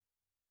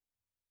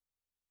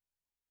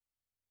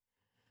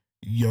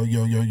Yo,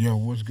 yo, yo, yo,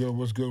 what's good,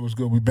 what's good, what's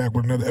good? We back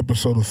with another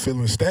episode of Phil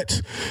and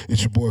Stats.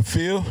 It's your boy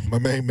Phil, my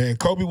main man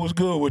Kobe. What's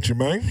good with you,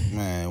 man?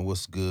 Man,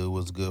 what's good?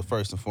 What's good?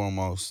 First and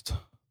foremost,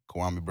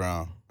 Kwame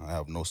Brown. I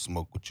have no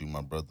smoke with you,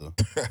 my brother.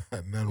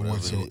 None Whatever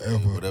whatsoever.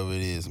 whatever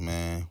it is,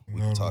 man.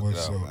 We None can talk it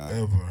out, man.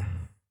 whatsoever.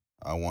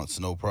 I want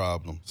no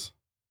problems.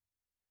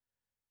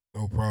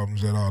 No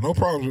problems at all. No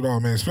problems at all,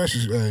 man.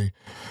 Especially, hey,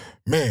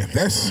 man,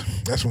 that's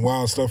some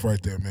wild stuff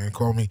right there, man.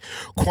 Call me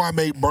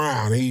Kwame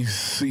Brown.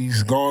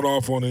 He's gone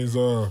off on his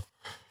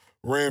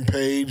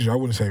rampage. I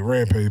wouldn't say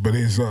rampage, but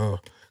his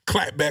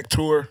clapback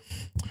tour.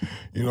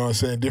 You know what I'm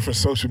saying? Different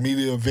social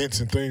media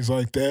events and things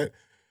like that.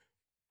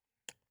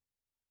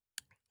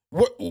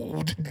 What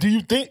do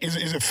you think?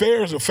 Is it fair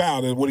or is it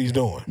foul that what he's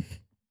doing?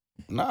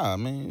 Nah, I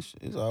mean,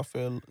 it's all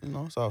fair. You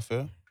know, it's all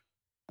fair.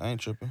 I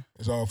ain't tripping.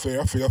 It's all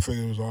fair. I figure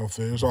it was all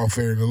fair. It's all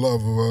fair in the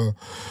love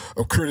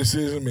of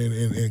criticism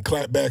and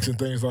clapbacks and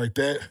things like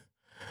that.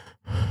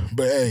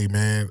 But hey,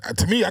 man,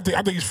 to me, I think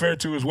it's fair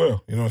too as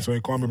well. You know what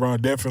I'm saying? Kwame Brown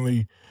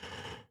definitely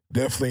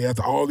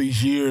after all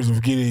these years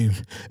of getting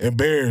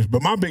embarrassed.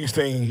 But my biggest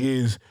thing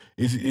is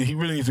he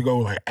really needs to go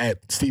like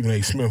at Stephen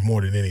A. Smith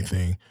more than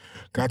anything.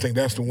 'Cause I think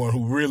that's the one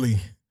who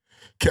really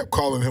kept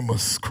calling him a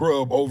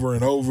scrub over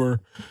and over.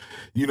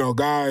 You know,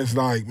 guys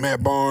like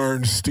Matt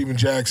Barnes, Steven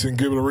Jackson,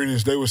 Gilbert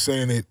Arenas, they were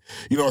saying it,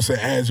 you know what I'm saying,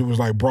 as it was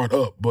like brought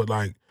up. But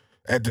like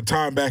at the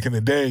time back in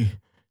the day,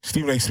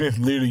 Stephen A. Smith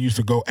literally used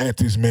to go at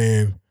this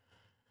man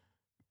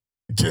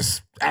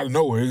just out of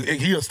nowhere.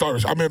 He'll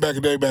start. I remember back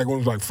in the day, back when it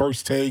was like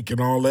First Take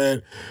and all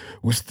that,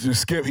 was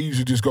just Skip. He used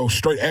to just go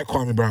straight at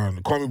Kwame Brown.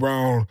 Kwame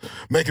Brown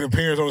making an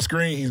appearance on the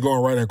screen, he's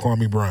going right at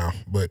Kwame Brown.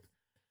 But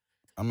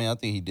I mean, I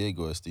think he did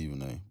go at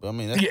Stephen A. But I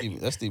mean,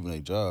 that's Stephen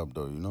A.'s job,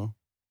 though. You know.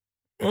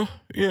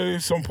 Yeah,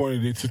 at some point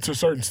it is. To a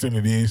certain extent,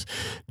 it is.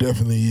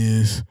 Definitely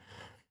is.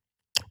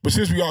 But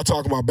since we all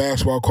talk about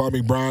basketball,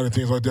 Kwame Brown and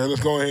things like that,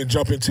 let's go ahead and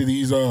jump into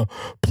these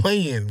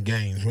playing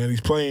games, man.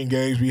 These playing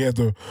games. We had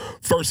the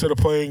first set of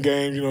playing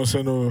games, you know what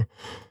I'm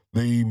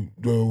saying,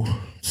 the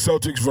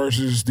Celtics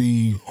versus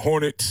the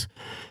Hornets.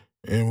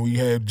 And we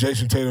had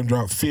Jason Tatum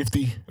drop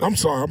 50. I'm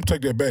sorry, I'm going to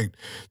take that back.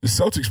 The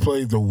Celtics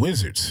played the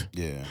Wizards.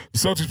 Yeah. The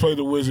Celtics played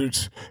the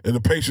Wizards, and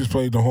the Pacers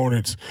played the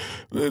Hornets.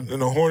 And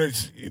the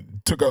Hornets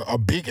took a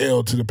big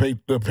L to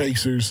the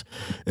Pacers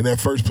in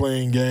that first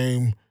playing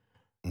game.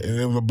 And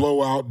it was a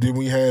blowout. Then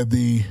we had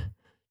the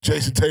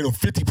Jason Tatum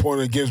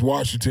 50-pointer against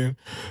Washington,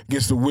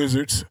 against the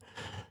Wizards.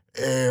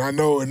 And I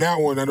know in that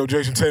one,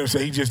 Jason Tatum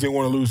said he just didn't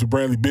want to lose to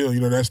Bradley Beal.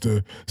 You know, that's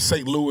the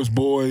St. Louis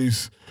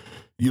boys.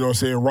 You know what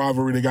I'm saying,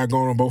 rivalry they got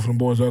going on, both of them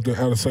boys out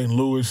of St.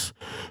 Louis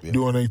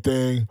doing their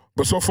thing.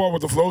 But so far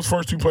with those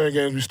first two playing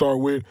games we start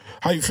with,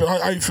 how you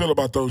feel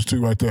about those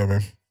two right there,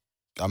 man?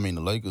 I mean,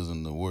 the Lakers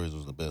and the Warriors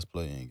was the best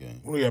playing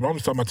game. Well, yeah, but I'm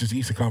just talking about this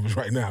Eastern Conference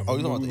right now. Oh,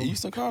 you talking about the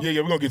Eastern Conference?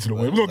 Yeah, we're going to get to the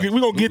West. We're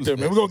going to get there,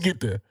 man. We're going to get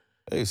there.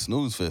 Hey,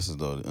 snooze fests,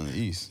 though, in the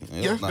East.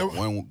 There's not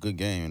one good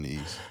game in the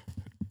East.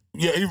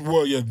 Yeah,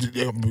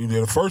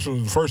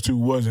 the first two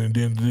wasn't.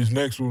 And then this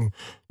next one,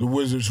 the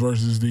Wizards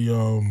versus the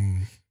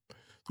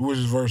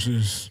Wizards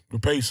versus the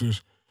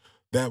Pacers,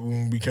 that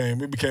one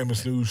became a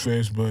snooze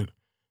fest. But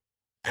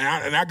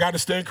I got to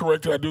stand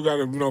corrected. I do got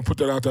to put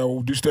that out there.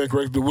 I do stand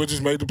corrected. The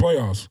Wizards made the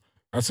playoffs.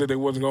 I said they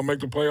wasn't gonna make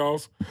the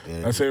playoffs.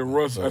 Yeah, I said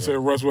Russ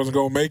wasn't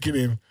gonna make it,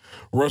 and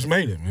Russ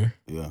made it, man.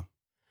 Yeah.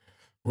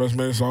 Russ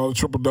made us all the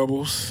triple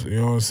doubles. You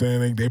know what I'm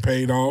saying? They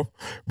paid off.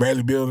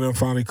 Bradley Beal and them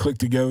finally clicked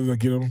together to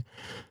get them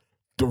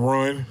to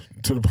run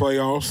to the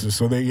playoffs. And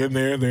so they in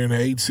there. They're in the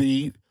 8th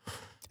seed.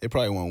 They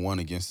probably won one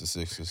against the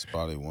Sixers.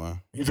 Probably one.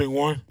 You think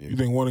one? Yeah. You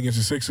think one against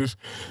the Sixers?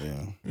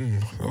 Yeah.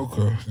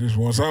 Okay. Just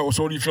one. So what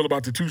do you feel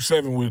about the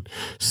 2-7 with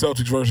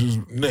Celtics versus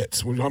Nets?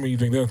 How many do you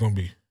think that's going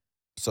to be?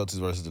 Celtics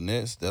versus the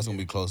Nets, that's going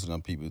to be closer than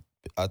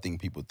I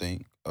think people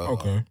think.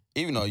 Okay.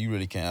 Even though you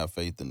really can't have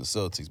faith in the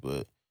Celtics,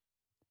 but,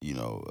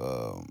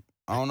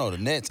 I don't know. The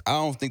Nets, I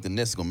don't think the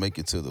Nets are going to make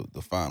it to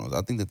the finals.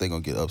 I think that they're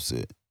going to get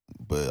upset.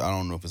 But I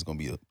don't know if it's going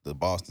to be the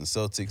Boston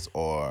Celtics,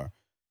 or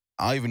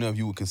I don't even know if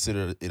you would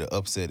consider it an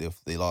upset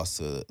if they lost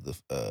to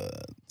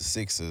the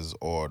Sixers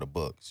or the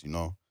Bucks,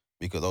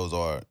 because those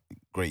are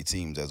great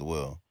teams as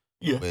well.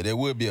 Yeah. But it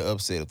would be an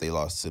upset if they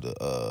lost to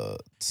the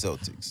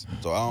Celtics.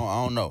 So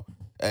I don't know.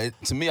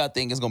 To me, I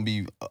think it's going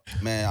to be,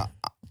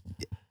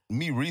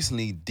 me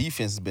recently,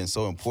 defense has been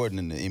so important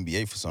in the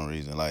NBA for some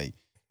reason. Like,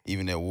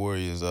 even that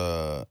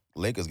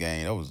Warriors-Lakers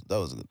game, that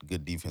was a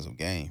good defensive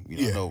game.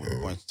 I know the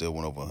points still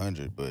went over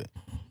 100, but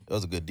that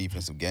was a good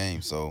defensive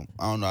game. So,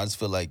 I don't know. I just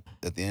feel like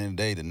at the end of the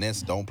day, the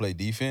Nets don't play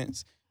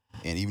defense.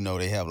 And even though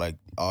they have, like,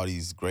 all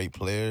these great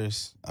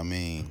players, I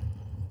mean,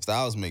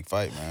 styles make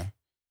fight, man.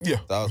 Yeah,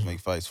 styles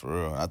make fights for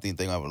real. I think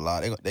they're gonna have a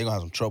lot. They're gonna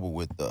have some trouble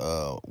with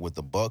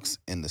the Bucks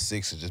and the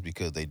Sixers just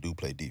because they do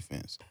play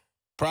defense.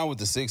 Problem with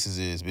the Sixers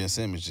is Ben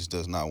Simmons just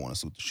does not want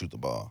to shoot the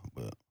ball.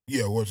 But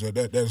yeah,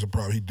 that's a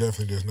problem. He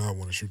definitely does not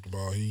want to shoot the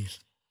ball.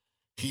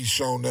 He's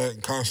shown that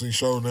and constantly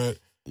shown that.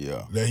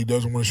 Yeah, that he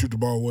doesn't want to shoot the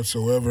ball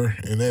whatsoever,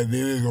 and that it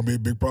is going to be a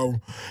big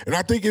problem. And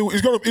I think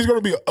it's going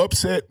to be an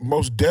upset,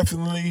 most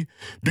definitely,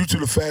 due to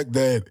the fact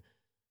that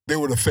they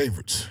were the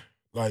favorites.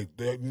 Like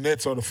the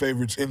Nets are the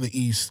favorites in the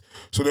East,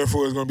 so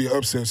therefore it's going to be an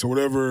upset. So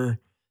whatever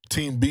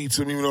team beats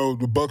them, even though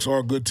the Bucks are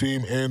a good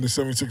team and the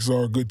 76ers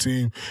are a good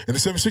team, and the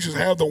 76ers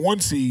have the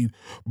 1 seed,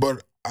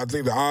 but I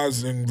think the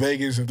odds in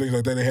Vegas and things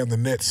like that, they have the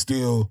Nets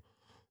still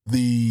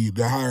the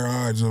higher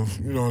odds of,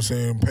 you know what I'm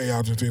saying,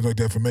 payouts and things like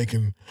that for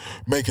making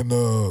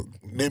the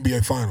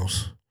NBA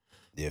Finals.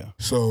 Yeah.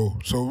 So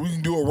we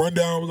can do a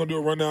rundown. We're gonna do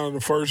a rundown of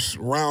the first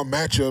round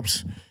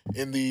matchups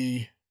in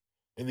the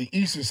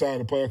eastern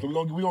side of the playoffs.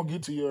 We're gonna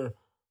get to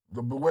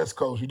the West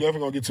Coast. We're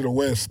definitely gonna get to the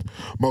West,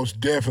 most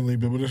definitely.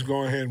 But we'll just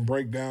go ahead and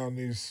break down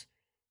these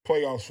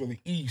playoffs for the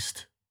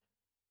East.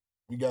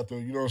 We got the,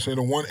 you know what I'm saying,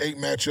 the 1-8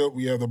 matchup.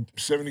 We have the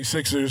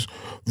 76ers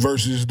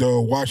versus the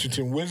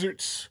Washington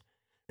Wizards.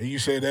 And you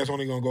said that's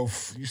only gonna go.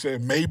 You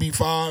said maybe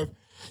 5.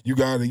 You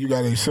got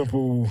a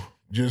simple,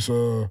 just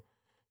a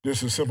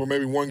simple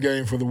maybe 1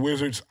 game for the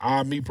Wizards.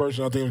 Me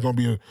personally, I think it's gonna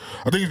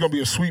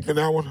be a sweep in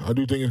that one. I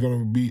do think it's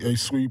gonna be a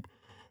sweep.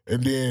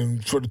 And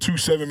then for the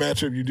 2-7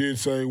 matchup, you did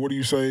say, what do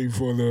you say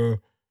for the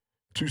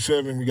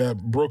 2-7? We got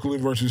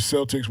Brooklyn versus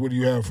Celtics. What do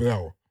you have for that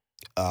one?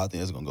 I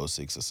think it's gonna go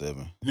 6 or 7.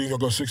 You think it's gonna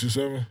go 6 or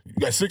 7? You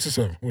got 6 or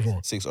 7? Which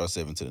one? 6 or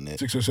 7 to the Nets.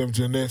 6 or 7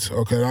 to the Nets.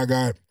 Okay, I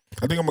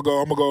think I'm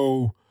gonna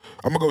go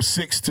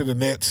 6 to the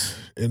Nets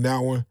in that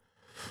one.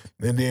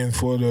 And then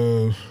for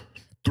the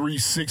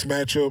 3-6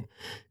 matchup,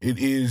 it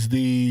is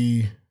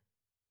the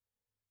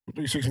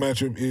 3-6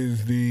 matchup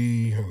is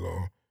the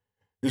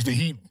It's the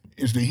Heat.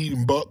 It's the Heat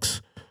and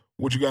Bucks.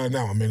 What you got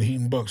now, man? The Heat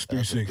and Bucks 3-6.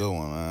 That's a good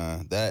one,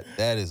 man.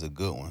 That is a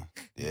good one.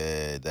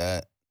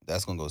 Yeah,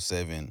 that's gonna go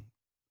 7.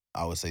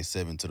 I would say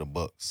 7 to the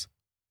Bucks.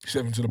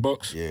 7 to the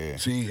Bucks. Yeah.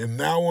 See, and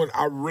that one,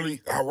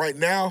 right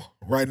now,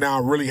 I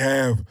really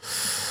have.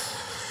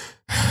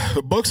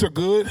 The Bucks are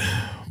good,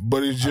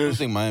 but it's just. I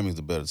think Miami's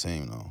the better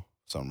team, though,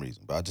 for some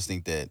reason. But I just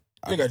think that.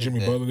 They got Jimmy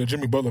Butler. The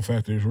Jimmy Butler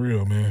factor is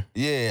real, man.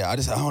 Yeah, I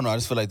don't know. I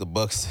just feel like the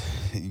Bucks,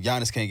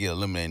 Giannis can't get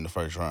eliminated in the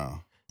first round.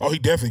 Oh, he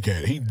definitely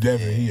can. He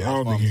definitely. Yeah, I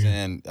don't think he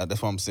can.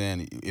 That's what I'm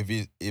saying.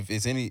 If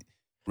it's any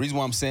reason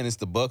why I'm saying it's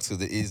the Bucks,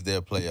 because it is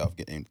their playoff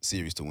game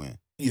series to win.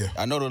 Yeah.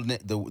 I know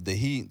the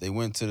Heat, they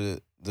went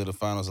to the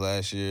finals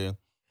last year.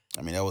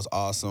 I mean, that was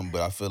awesome, but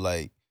I feel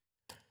like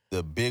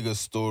the bigger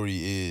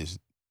story is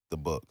the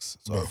Bucks.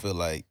 So I feel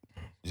like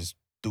just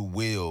through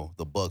will,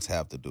 the Bucks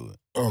have to do it.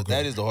 Okay. But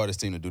that is the hardest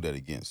team to do that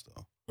against,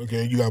 though.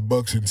 Okay, you got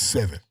Bucks in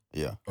 7.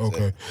 Yeah.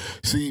 Okay.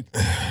 7. See,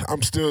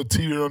 I'm still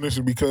teetering on this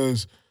one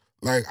because,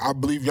 like, I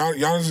believe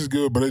Giannis is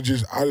good, but I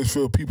just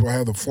feel people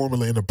have the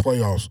formula in the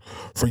playoffs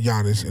for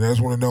Giannis, and I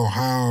just want to know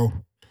how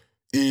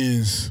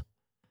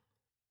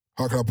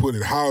can I put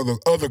it? How the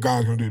other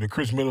guys gonna do? The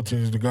Chris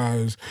Middletons, the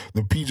guys,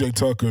 the PJ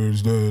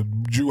Tuckers, the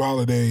Drew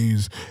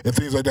Holidays, and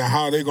things like that.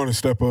 How are they gonna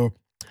step up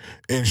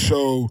and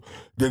show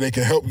that they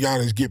can help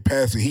Giannis get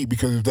past the Heat?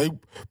 Because if they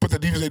put the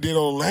defense they did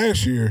on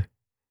last year,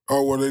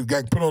 or what they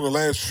got put on the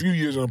last few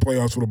years in the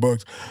playoffs for the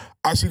Bucks,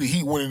 I see the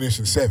Heat winning this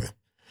in 7.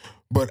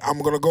 But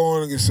I'm gonna go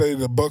on and say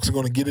the Bucks are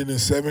gonna get it in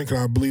 7 because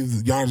I believe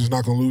that Giannis is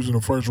not gonna lose in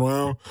the first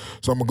round.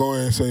 So I'm gonna go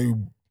ahead and say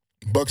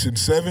Bucks in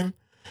 7.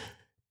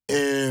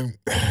 And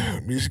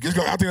I think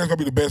that's gonna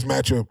be the best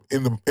matchup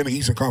in the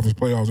Eastern Conference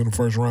playoffs in the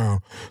first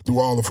round through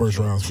all the first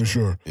rounds for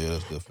sure. Yeah,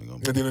 that's definitely gonna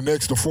be. And then the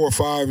next, the 4 or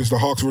 5 is the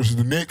Hawks versus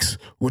the Knicks.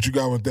 What you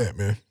got with that,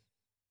 man?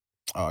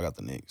 Oh, I got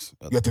the Knicks.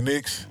 You got the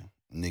Knicks?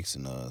 Knicks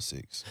in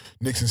 6.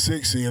 Knicks in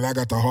 6, see, and I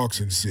got the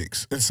Hawks in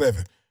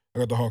 7. I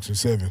got the Hawks in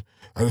 7.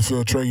 I just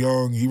feel Trae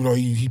Young, even though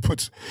he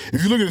puts,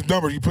 if you look at his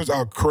numbers, he puts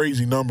out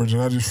crazy numbers,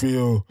 and I just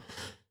feel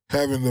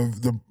having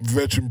the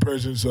veteran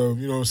presence of,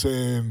 you know what I'm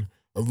saying,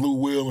 of Lou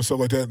Will and stuff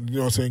like that, you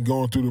know what I'm saying,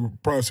 going through the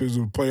process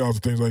of playoffs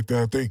and things like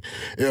that, I think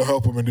it'll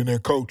help him. And then their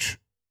coach,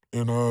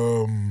 and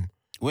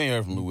we ain't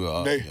heard from Lou Will.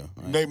 I'm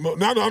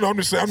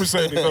just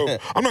saying, you know,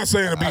 I'm not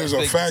saying to be as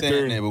a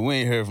factor. That, but we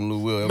ain't heard from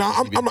Lou Will.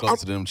 I'm close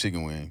to them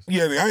chicken wings.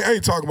 Yeah, I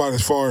ain't talking about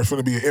as far as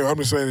going to be an error. I'm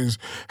just saying is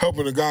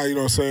helping the guy, you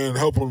know what I'm saying,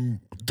 help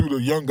him through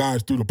the young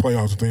guys through the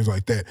playoffs and things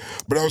like that.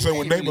 But I was saying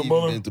when Nate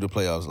McMillan been through the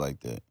playoffs like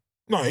that.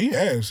 No, he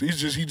has. He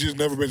just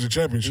never been to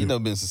championship. He's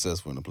never been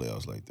successful in the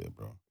playoffs like that,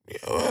 bro.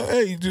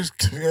 But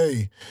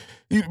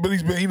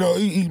he's been, you know,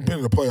 he's been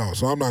in the playoffs.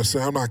 So I'm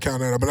not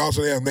counting that out. But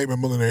also they have Nate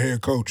McMillan, their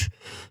head coach.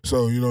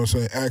 So you know what I'm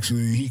saying.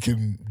 Actually, he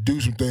can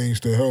do some things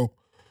to help.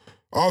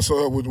 Also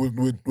help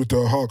with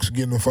the Hawks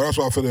getting the fight. That's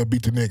why I feel they'll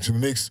beat the Knicks.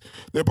 And the Knicks,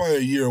 they're probably a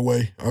year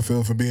away. I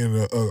feel from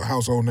being a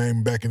household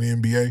name back in the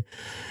NBA.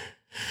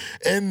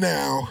 And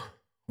now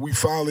we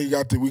finally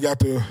got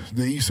the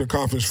Eastern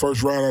Conference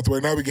first round out the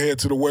way. Now we can head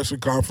to the Western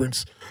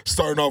Conference,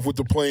 starting off with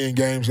the play-in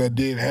games that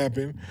did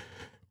happen.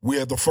 We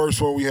had the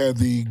first one. We had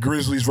the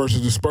Grizzlies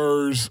versus the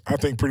Spurs. I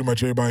think pretty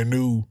much everybody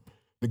knew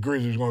the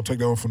Grizzlies were going to take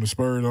that one from the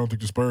Spurs. I don't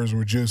think the Spurs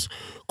were just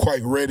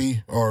quite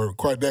ready or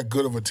quite that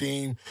good of a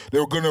team. They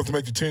were good enough to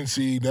make the 10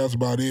 seed. That's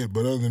about it.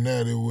 But other than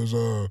that, it was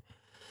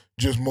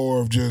just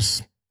more of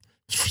just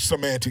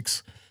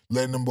semantics,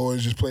 letting them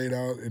boys just play it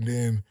out. And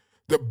then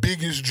the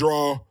biggest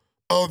draw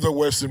of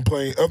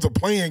the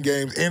play-in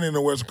games and in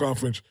the Western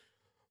Conference,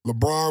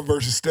 LeBron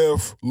versus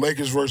Steph,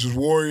 Lakers versus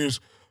Warriors,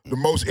 the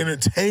most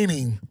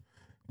entertaining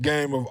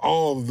game of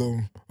all of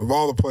them, of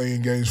all the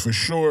playing games for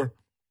sure.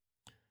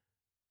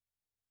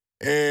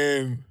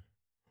 And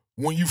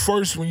when you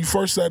first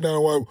sat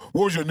down, what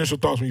was your initial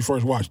thoughts when you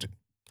first watched it?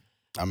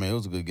 I mean, it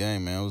was a good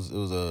game, man. It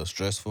was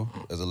stressful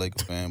as a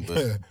Laker fan, but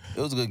it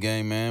was a good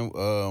game, man.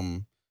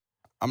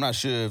 I'm not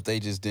sure if they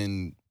just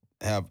didn't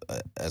have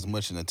as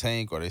much in the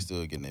tank or they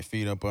still getting their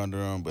feet up under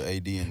them. But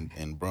AD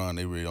and Bron,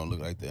 they really don't look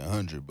like they're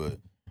 100. But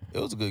it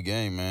was a good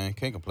game, man.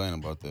 Can't complain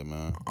about that,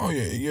 man. Oh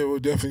yeah, well,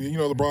 definitely. You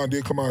know, LeBron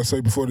did come out and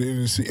say before the end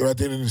of the season, at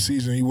the end of the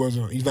season,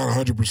 he's not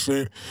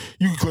 100%.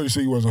 You can clearly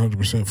see he wasn't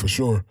 100% for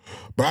sure.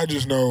 But I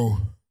just know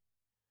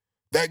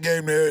that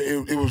game there,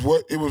 it was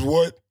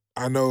what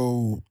I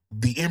know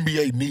the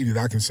NBA needed,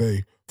 I can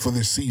say, for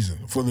this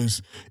season, for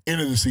this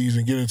end of the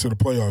season, getting into the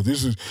playoffs.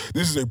 This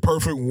is a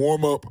perfect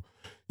warm up.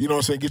 You know what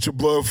I'm saying? Get your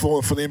blood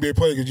flowing for the NBA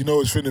player because you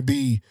know it's finna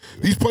be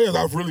these players.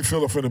 I really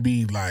feel are finna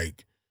be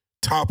like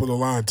top of the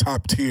line,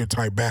 top tier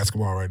type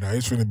basketball right now.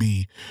 It's finna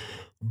be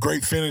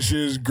great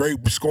finishes,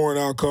 great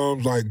scoring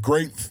outcomes, like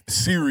great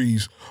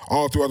series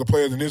all throughout the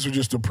players. And this was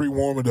just a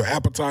pre-warmer, the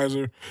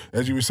appetizer,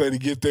 as you would say, to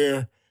get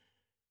there.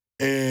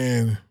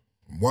 And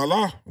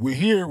voila, we're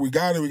here. We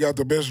got it. We got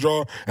the best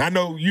draw. And I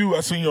know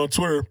I seen you on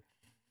Twitter.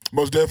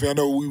 Most definitely. I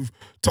know we've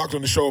talked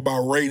on the show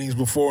about ratings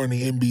before in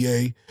the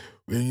NBA.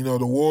 And, you know,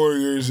 the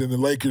Warriors and the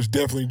Lakers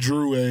definitely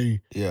drew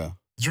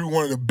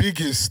one of the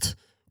biggest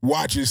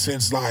watches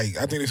since, like,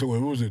 I think they said, what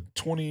was it,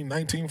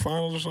 2019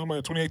 finals or something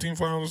like that? 2018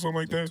 finals or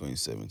something like that?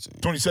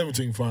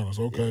 2017 finals,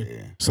 okay.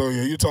 Yeah. So,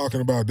 yeah, you're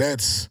talking about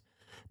that's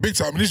big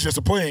time. This is just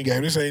a playing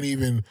game. This wasn't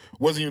even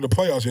the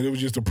playoffs yet. It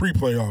was just the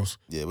pre-playoffs.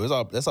 Yeah,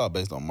 but that's all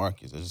based on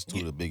markets. It's just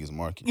two of the biggest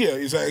markets. Yeah,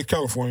 it's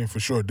California for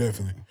sure,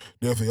 definitely.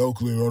 Definitely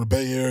Oakland or the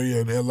Bay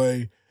Area and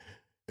L.A.,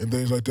 and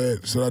things like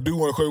that. So I do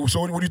want to. So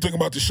what do you think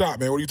about the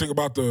shot, man? What do you think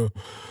about the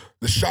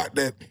shot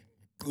that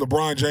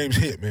LeBron James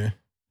hit, man?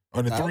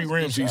 On the three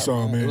rims he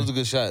saw, man. It was a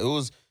good shot. It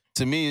was,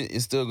 to me,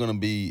 it's still gonna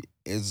be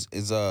it's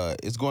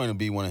going to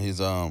be one of his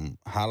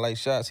highlight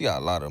shots. He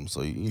got a lot of them,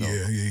 so you know.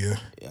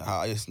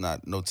 Yeah. It's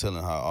not no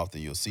telling how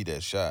often you'll see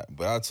that shot.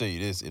 But I'll tell you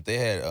this: if they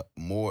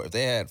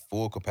had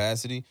full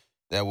capacity,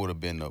 that would have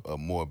been a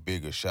more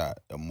bigger shot,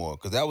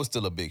 because that was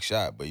still a big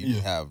shot. But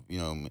you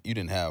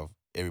didn't have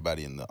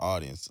everybody in the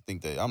audience. I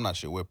think I'm not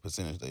sure what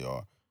percentage they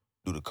are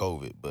due to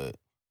COVID, but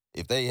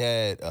if they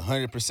had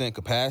 100%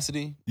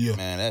 capacity,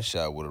 man, that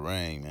shot would have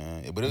rang,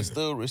 man. But it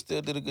still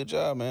did a good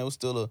job, man. It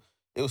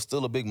was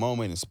still a big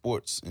moment in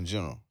sports in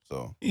general.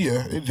 So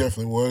yeah, it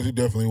definitely was. It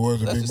definitely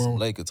was a big moment. That's just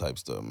Laker type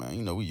stuff, man.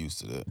 You know, we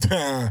used to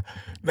that.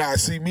 Nah,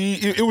 see me,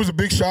 it was a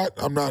big shot.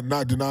 I'm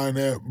not denying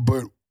that,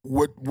 but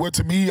what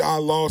to me I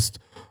lost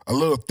a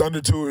little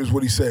thunder to it is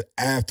what he said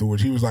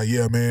afterwards. He was like,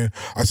 "Yeah, man,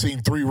 I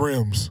seen 3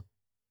 rims."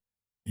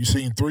 You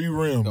seen 3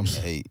 rims. Come to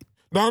hate.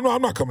 No,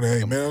 I'm not coming to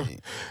hate, man.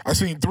 I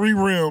seen 3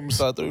 rims.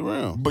 Saw 3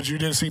 rims. But you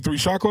didn't see 3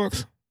 shot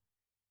clocks?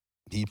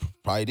 He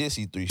probably did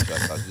see 3 shot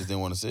clocks. Just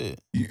didn't want to say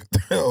it.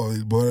 Hell,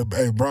 boy,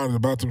 hey, Brian is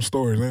about them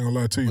stories. I ain't gonna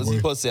lie to you. Was he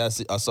supposed to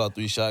say I saw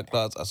 3 shot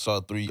clocks? I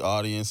saw 3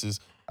 audiences.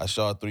 I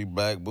saw 3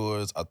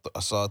 blackboards. I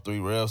saw 3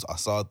 refs. I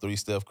saw 3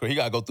 Steph Curry. He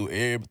got to go through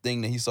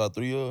everything that he saw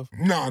 3 of?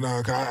 No,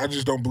 I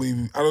just don't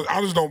believe.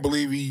 I just don't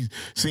believe he's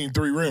seen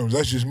 3 rims.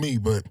 That's just me,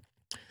 but.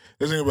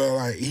 There's anybody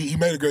like he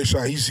made a great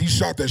shot. He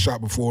shot that shot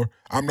before.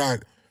 I'm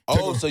not.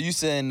 So you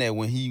saying that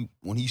when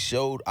he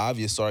showed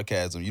obvious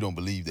sarcasm, you don't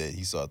believe that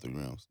he saw 3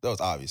 rims? That was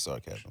obvious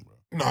sarcasm, bro.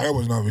 No, that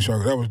wasn't obvious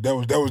sarcasm. That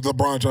was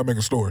LeBron trying to make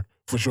a story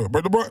for sure.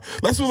 But LeBron,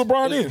 that's what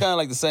LeBron is. Kind of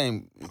like the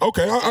same.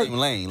 Okay, same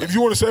lane. If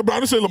you want to say, but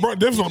I didn't say LeBron.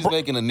 Definitely LeBron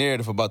making a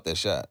narrative about that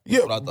shot.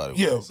 That's what I thought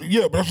it was.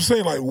 Yeah. But I'm just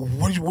saying, like,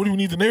 what do you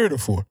need the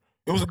narrative for?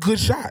 It was a good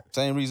shot.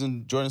 Same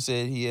reason Jordan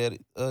said he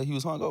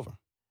was hungover,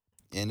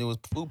 and it was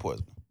food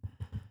poisoning.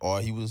 Or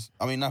he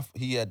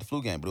had the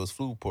flu game, but it was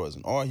flu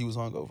poison. Or he was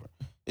hungover.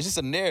 It's just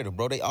a narrative,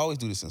 bro. They always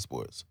do this in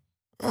sports.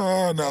 No,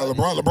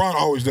 LeBron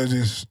always does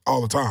this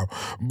all the time.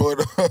 But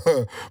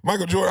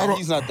Michael Jordan,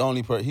 he's not the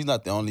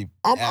only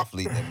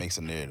athlete that makes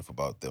a narrative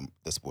about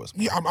the sports.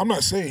 Yeah, I'm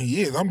not saying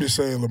he is. I'm just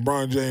saying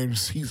LeBron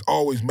James, he's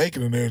always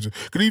making a narrative.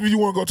 Because even if you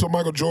want to go to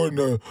Michael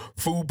Jordan,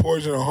 food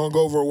poison or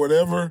hungover or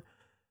whatever,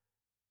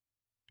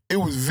 it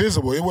was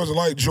visible. It wasn't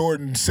like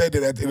Jordan said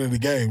it at the end of the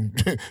game.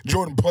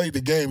 Jordan played the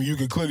game, and you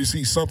could clearly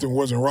see something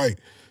wasn't right.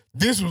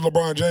 This was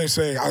LeBron James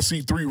saying, I see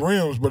 3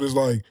 rims, but it's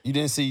like... You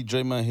didn't see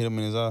Draymond hit him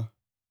in his eye?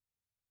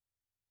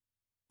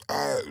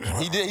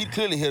 He did. He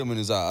clearly hit him in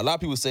his eye. A lot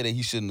of people say that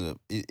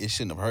it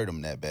shouldn't have hurt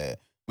him that bad.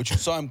 But you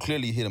saw him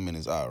clearly hit him in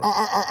his eye,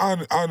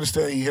 right? I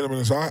understand he hit him in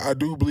his eye. I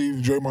do believe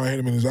Draymond hit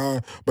him in his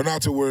eye, but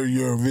not to where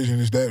your vision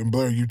is that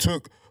blurry. You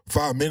took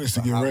 5 minutes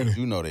to get ready.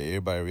 You know that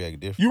everybody react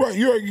different.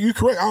 You're right. You're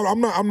correct.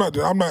 I'm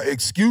not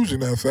excusing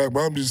that fact,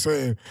 but I'm just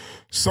saying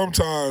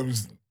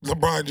sometimes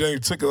LeBron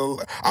James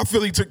I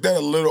feel he took that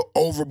a little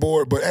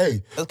overboard. But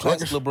hey, that's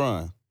classic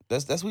LeBron.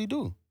 That's what he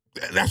do.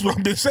 That's what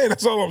I've been saying.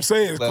 That's all I'm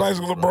saying. It's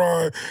classic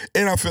LeBron.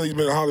 And I feel he's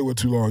been in Hollywood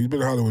too long. He's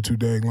been in Hollywood too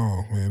dang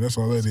long, man. That's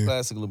all that is.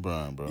 Classic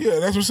LeBron, bro. Yeah,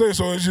 that's what I'm saying.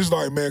 So it's just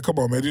like, man, come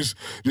on, man. Just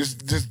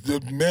the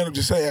man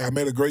just say, hey, I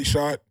made a great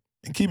shot.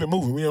 And keep it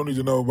moving. We don't need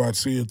to know about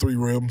seeing 3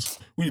 rims.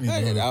 We didn't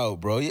Cut even it know that.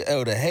 out, bro.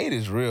 The hate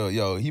is real.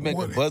 Yo, he make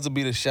a buzzer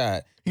beater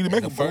shot. He didn't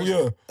make a first,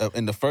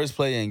 in the first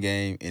play in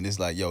game, and it's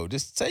like, yo,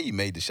 just say you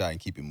made the shot and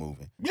keep it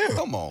moving. Yeah.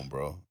 Come on,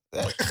 bro.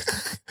 Y'all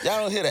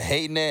don't hear the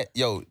hating that?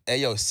 Yo,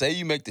 say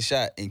you make the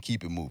shot and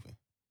keep it moving.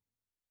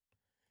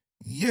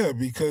 Yeah,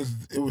 because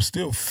it was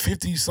still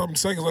 50-something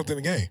seconds left in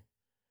the game.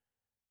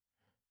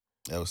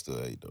 That was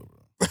still hate, though, bro.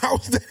 I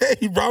was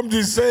hate, bro. I'm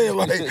just saying,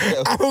 like,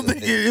 I don't think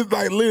it's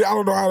like, I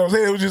don't know how to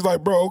say it. It was just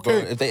like, bro, okay.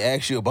 Bro, if they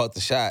ask you about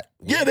the shot.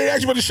 Yeah, they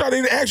asked you about the shot.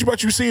 They didn't ask you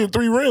about you seeing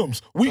 3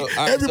 rims.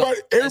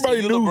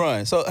 Everybody knew.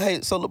 LeBron. So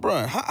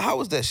LeBron, how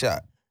was that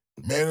shot?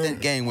 Man,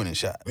 that game-winning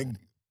shot. If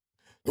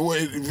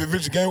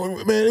it's a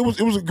game, man, it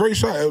was a great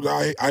shot.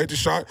 I hit the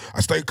shot.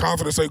 I stayed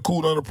confident, stayed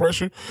cool under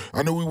pressure.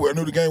 I knew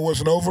the game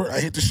wasn't over. I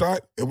hit the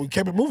shot, and we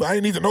kept it moving. I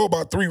didn't need to know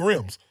about 3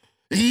 rims.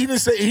 I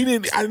didn't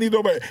need to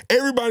know about it.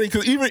 Everybody,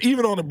 because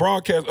even on the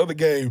broadcast of the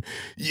game,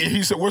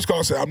 he said,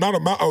 Westcott said, I'm not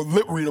a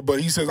lip reader, but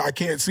he says, I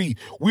can't see.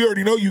 We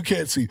already know you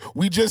can't see.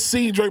 We just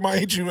seen Drake might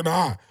hit you in the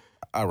eye.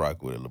 I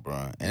rock with it,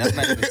 LeBron. And that's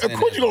not even of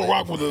course you're going to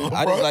rock with it,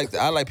 LeBron.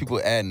 I like people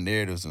adding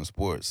narratives in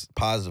sports,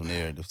 positive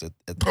narratives.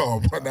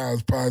 Oh, but now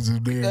it's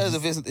positive narratives.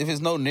 Because if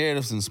it's no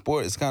narratives in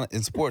sports, it's kind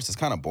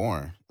of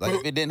boring. Like,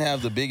 if it didn't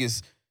have the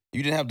biggest...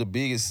 You didn't have the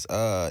biggest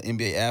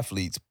NBA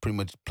athletes pretty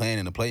much playing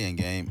in the play-in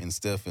game and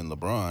Steph and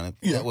LeBron.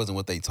 If that wasn't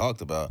what they talked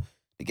about,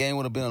 the game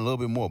would have been a little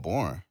bit more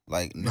boring.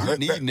 Like, you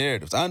need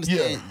narratives. I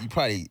understand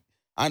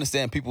I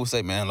understand people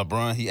say, man,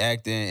 LeBron, he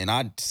acting, and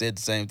I said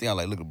the same thing. I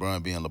like, look,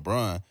 LeBron being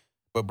LeBron.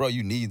 But, bro,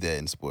 you need that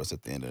in sports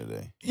at the end of the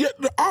day. Yeah,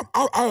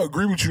 I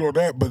agree with you on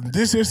that, but in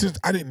this instance,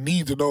 I didn't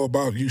need to know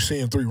about you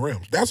seeing 3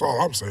 rims. That's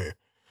all I'm saying.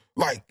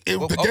 Like,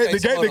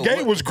 the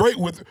game was great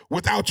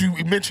without you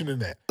mentioning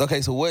that. Okay,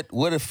 so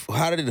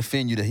how did it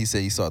offend you that he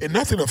said he saw 3 rims?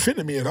 Nothing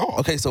offended me at all.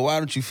 Okay, so why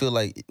don't you feel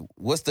like,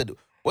 what's the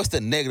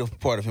negative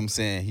part of him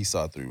saying he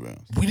saw 3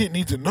 rims? We didn't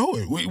need to know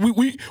it.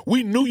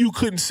 We knew you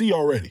couldn't see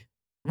already.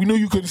 We knew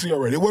you couldn't see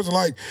already. It wasn't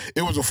like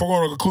it was a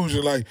foregone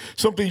conclusion. Like,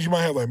 some things you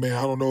might have, like, man,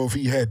 I don't know if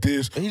he had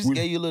this. But he just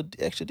gave you a little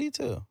extra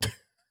detail.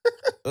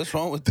 What's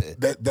wrong with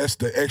that? That's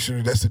the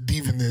extra. That's the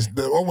divanness.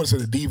 I wouldn't say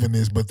the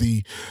divanness, but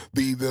the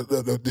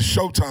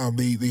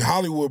Showtime, the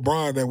Hollywood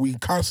Bron that we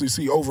constantly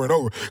see over and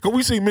over. Because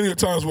we see many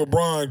times where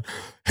Bron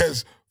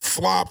has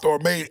flopped or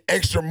made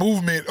extra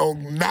movement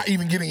on not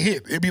even getting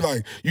hit. It'd be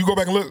like, you go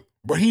back and look,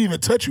 but he didn't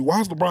even touch you. Why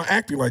is LeBron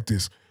acting like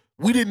this?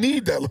 We didn't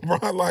need that,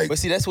 LeBron. Like, but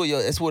see, that's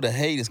where the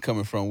hate is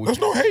coming from.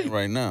 There's no hate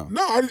right now.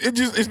 No,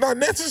 it's not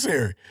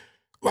necessary.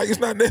 Like,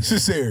 it's not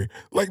necessary.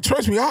 Like,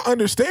 trust me, I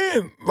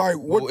understand. Like,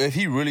 what? Well, if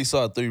he really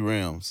saw 3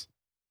 rims,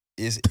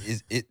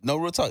 no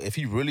real talk. If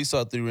he really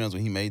saw 3 rims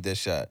when he made that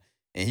shot,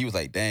 and he was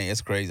like, "Dang,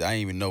 that's crazy. I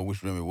didn't even know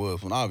which rim it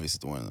was." When obviously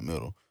it's the one in the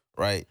middle,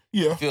 right?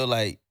 Yeah. I feel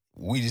like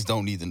we just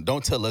don't need to.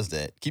 Don't tell us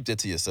that. Keep that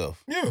to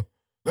yourself. Yeah.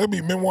 That'd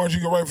be memoirs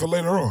you can write for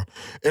later on.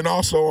 And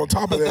also on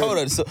top of that. Hold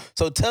on.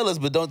 So tell us,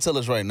 but don't tell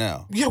us right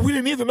now. Yeah, we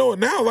didn't need to know it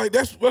now. Like,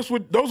 that's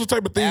what those are the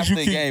type of things after you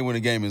keep. the game, when the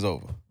game is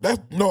over.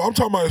 No, I'm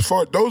talking about as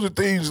far, those are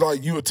things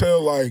like you would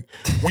tell, like,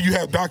 when you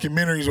have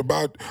documentaries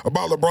about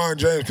LeBron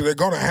James, because they're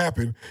going to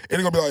happen. And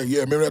they're going to be like, yeah,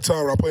 remember that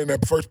time when I played in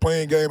that first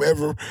playing game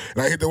ever, and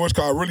I hit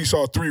I really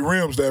saw 3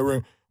 rims that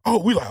rim. Oh,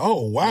 we like,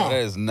 oh, wow. No,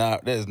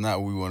 that is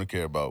not what we want to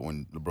care about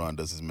when LeBron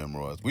does his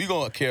memoirs. We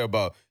gonna care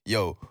about,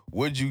 yo,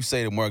 what'd you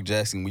say to Mark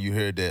Jackson when you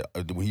heard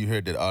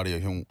that audio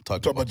of him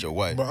talking about your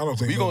wife? I don't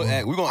think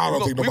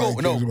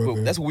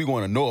that's what we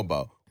want to know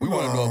about. We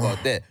want to know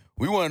about that.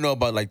 We want to know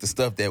about, like, the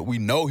stuff that we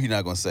know he's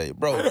not gonna say,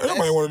 bro. I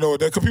might want to know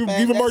that, because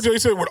even Mark J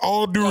said, with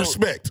all due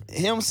respect,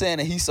 him saying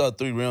that he saw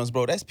 3 rims,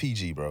 bro. That's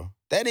PG, bro.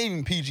 That ain't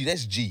even PG.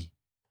 That's G.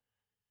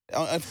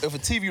 If a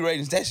TV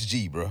ratings, that's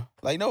G, bro.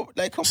 Like, no,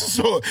 like, come on.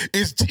 So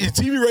it's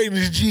TV ratings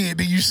is G, and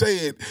then you say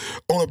it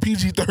on a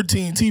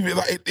PG-13 TV.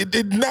 Like,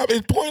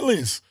 it's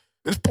pointless.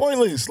 It's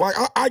pointless. Like,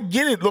 I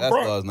get it, LeBron. That's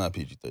why it's not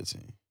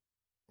PG-13.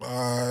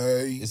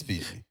 It's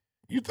PG.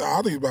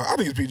 I think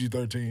it's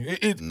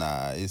PG-13.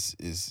 Nah, it's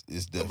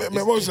definitely.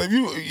 Man,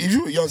 if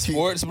you a young kid,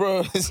 sports,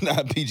 bro, it's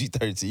not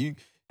PG-13.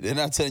 They're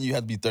not telling you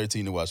have to be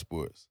 13 to watch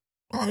sports.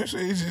 Oh,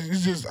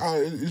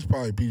 it's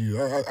probably PG.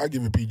 I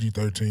give it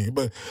PG-13,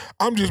 but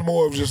I'm just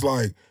more of just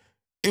like,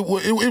 it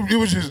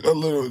was just a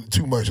little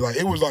too much. Like,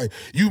 it was like,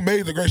 you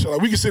made the great shot.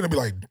 Like, we can sit and be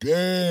like,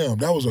 damn,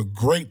 that was a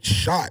great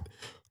shot.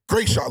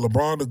 Great shot,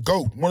 LeBron, the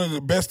GOAT, one of the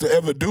best to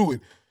ever do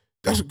it.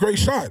 That's a great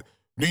shot.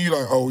 Then you're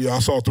like, oh yeah, I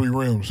saw 3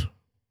 rims.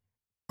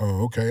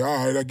 Oh, okay,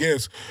 all right, I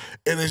guess.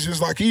 And it's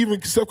just like,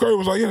 even Steph Curry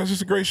was like, yeah, that's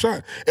just a great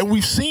shot. And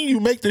we've seen you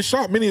make this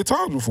shot many a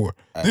times before.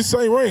 This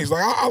same range.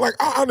 Like,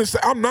 I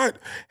understand. I'm not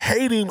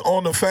hating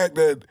on the fact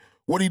that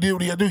what he had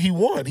to do. He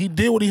won. He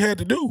did what he had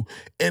to do.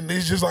 And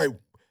it's just like,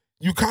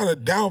 you kind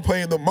of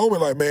downplaying the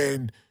moment, like,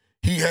 man,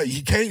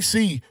 he can't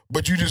see,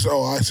 but you just,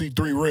 I see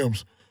 3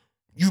 rims.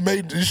 You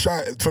made this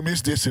shot from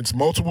this distance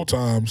multiple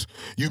times.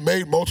 You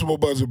made multiple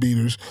buzzer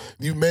beaters.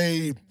 You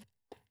made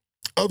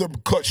other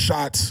clutch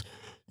shots.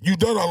 You've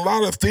done a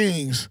lot of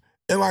things,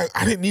 And like,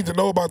 I didn't need to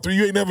know about three.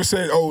 You ain't never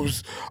said, oh,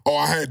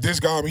 I had this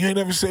guy. I mean, you ain't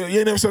never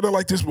said that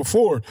like this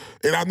before.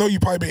 And I know you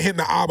probably been hitting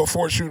the eye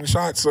before shooting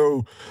shots.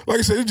 So, like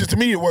I said, it just to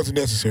me it wasn't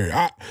necessary.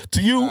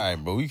 To you, all right,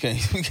 bro. We can't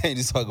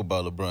just talk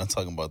about LeBron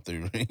talking about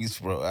 3 rings,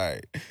 bro. All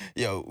right,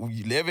 yo,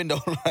 Levin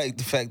don't like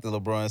the fact that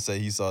LeBron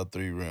said he saw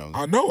 3 rims.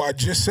 I know. I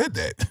just said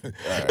that.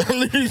 Right. I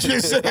literally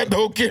just said I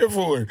don't care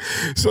for it.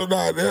 So now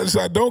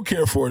I don't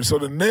care for it. So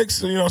the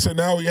next, you know what I'm saying,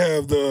 now we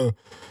have the,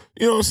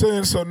 you know what I'm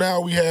saying? So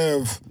now we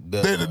have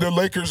the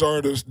Lakers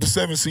are the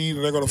 7th seed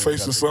and they're going to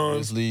face the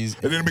Suns. Grizzlies,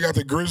 and then we got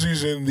the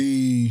Grizzlies and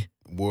the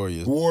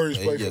Warriors.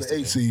 Play for the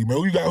 8th seed. Man,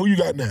 who you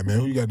got in that, man?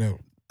 Who you got in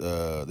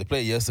that? They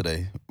played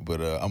yesterday,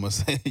 but I'm gonna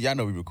say y'all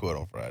know we record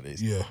on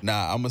Fridays. Yeah.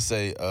 Nah, I'm gonna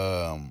say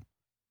the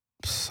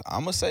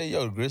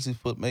Grizzlies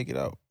make it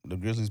out. The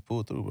Grizzlies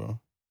pull through, bro.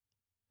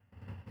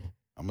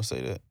 I'm gonna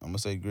say that. I'm gonna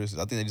say Grizzlies.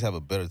 I think they just have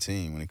a better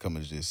team when it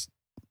comes to just.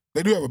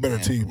 They do have a better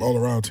team,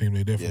 all-around team.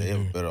 They definitely they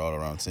have do. a better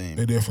all-around team.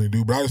 They definitely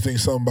do. But I just think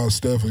something about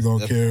Steph is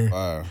going to carry.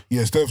 Fire.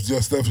 Yeah, Steph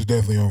is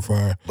definitely on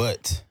fire.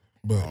 But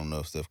I don't know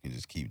if Steph can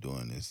just keep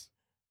doing this.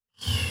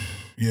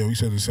 Yeah, we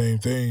said the same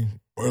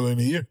thing early in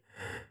the year.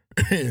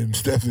 And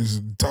Steph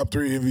is top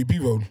 3 MVP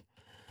voting.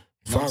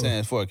 You know what I'm saying?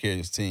 As far as carry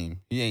his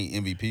team, he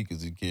ain't MVP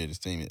because he carried his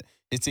team.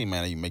 His team might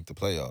not even make the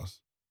playoffs.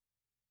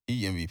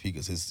 He MVP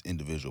because his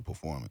individual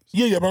performance.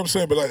 Yeah, but I'm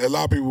saying, but like a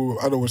lot of people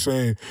I know were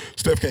saying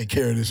Steph can't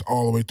carry this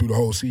all the way through the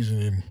whole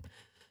season, and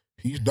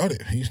he's done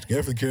it. He's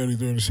definitely carried it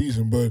during the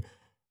season. But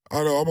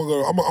I know I'm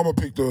gonna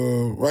pick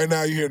the right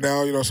now. You hear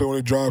now, you know, so when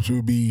it drops, it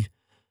will be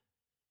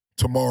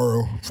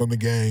tomorrow from the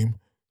game.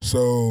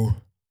 So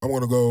I'm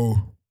gonna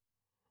go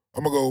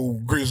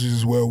Grizzlies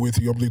as well with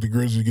you. I'm gonna think the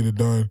Grizzlies get it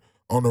done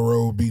on the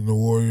road, beating the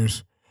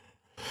Warriors.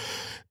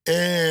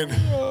 And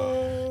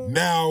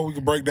now we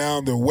can break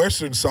down the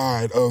western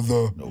side of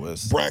the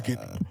bracket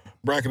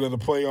of the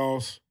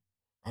playoffs.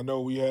 I know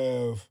we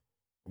have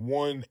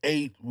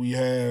 1-8.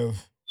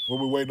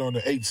 We're waiting on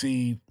the 8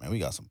 seed. Man, we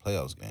got some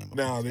playoffs game.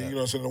 Now, you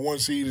know, so the 1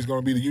 seed is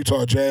going to be the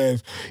Utah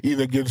Jazz,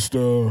 either against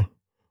the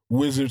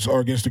Wizards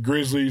or against the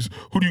Grizzlies.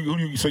 Who do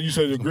you? So you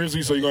said the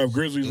Grizzlies, so you're going to have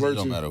Grizzlies versus. It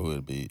don't matter who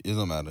it be. It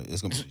don't matter.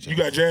 It's going to be Jazz. You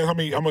got Jazz?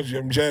 How much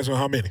Jazz on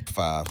how many?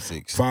 5,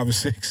 6. 5 and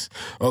 6.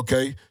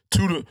 Okay.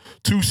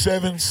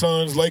 2-7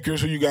 Suns, Lakers.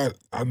 Who you got?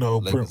 I know.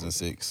 Lakers in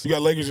 6. You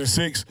got Lakers in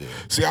 6? Yeah.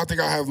 See, I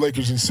think I have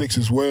Lakers in 6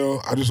 as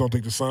well. I just don't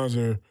think the Suns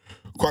are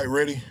quite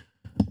ready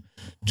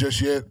just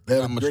yet.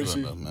 Not mature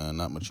enough, man.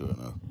 Not mature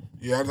enough.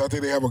 Yeah, I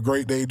think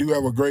they do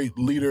have a great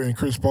leader in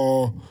Chris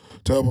Paul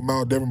to help them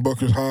out. Devin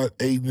Booker's hot.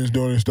 Aiden is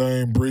doing his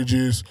thing.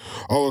 Bridges,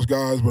 all those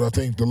guys. But I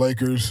think the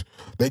Lakers,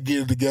 they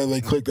get it together.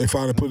 They click. They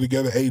finally put it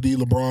together. AD,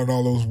 LeBron,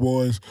 all those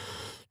boys.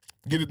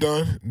 Get it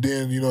done.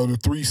 Then, you know, the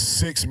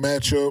 3-6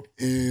 matchup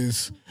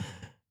is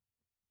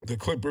the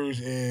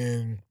Clippers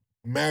and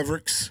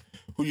Mavericks.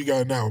 Who you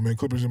got now, man?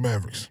 Clippers and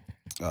Mavericks.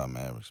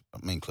 Mavericks.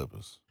 I mean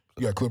Clippers.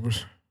 You got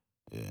Clippers?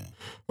 Yeah.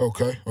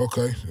 Okay.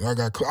 I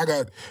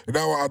got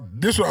now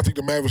this one I think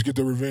the Mavericks get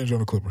their revenge on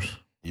the Clippers.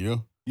 You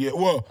do? Yeah,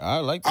 well. I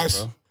like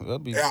that, bro.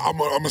 I'm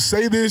going to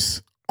say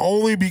this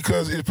only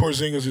because if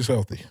Porzingis is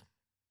healthy.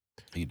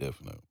 He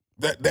definitely.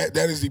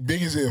 That is the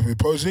biggest if. If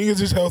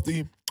Porzingis is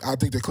healthy, I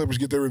think the Clippers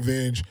get their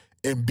revenge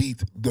and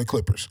beat the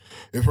Clippers.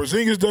 If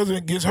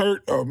Porzingis gets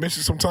hurt or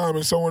misses some time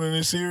and someone in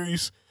this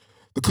series,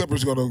 the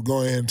Clippers are going to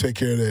go ahead and take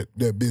care of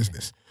that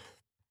business.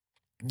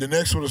 The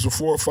next one is the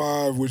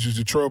 4-5, which is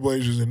the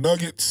Trailblazers and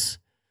Nuggets.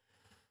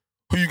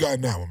 Who you got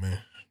in that one, man?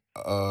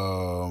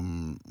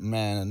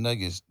 Man,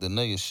 the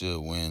Nuggets should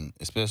win,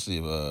 especially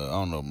if I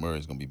don't know if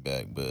Murray's gonna be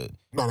back, but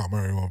no,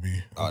 Murray won't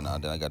be. Oh no,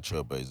 then I got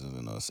Trailblazers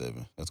in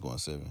 7. That's going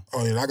 7.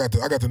 Oh yeah, I got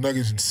the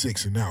Nuggets in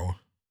 6 in that one.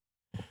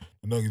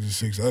 The Nuggets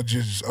in 6. I'm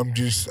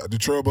just the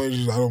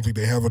Trailblazers. I don't think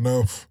they have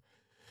enough.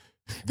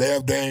 They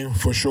have Dame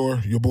for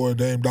sure. Your boy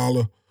Dame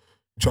Dollar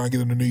trying to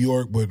get into New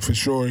York, but for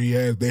sure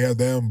they have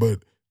them. But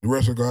the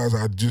rest of the guys,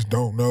 I just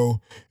don't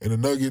know. And the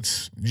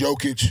Nuggets,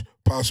 Jokic,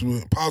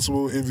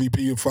 possible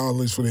MVP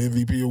finalist for the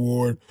MVP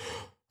award.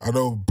 I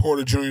know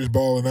Porter Jr. is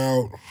balling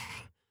out,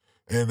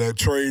 and that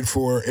trade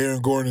for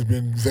Aaron Gordon has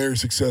been very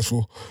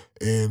successful.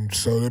 And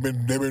so they've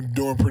been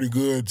doing pretty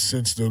good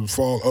since the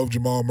fall of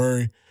Jamal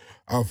Murray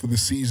out for the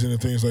season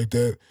and things like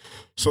that.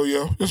 So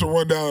yeah, just a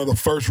rundown of the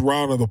first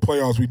round of the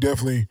playoffs. We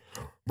definitely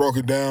broke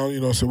it down,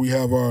 you know, so we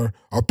have our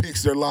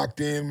picks, they're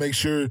locked in. Make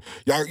sure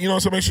y'all, you know,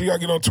 so make sure y'all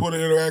get on Twitter,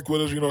 interact with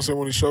us, you know, so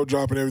when the show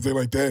drop and everything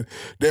like that.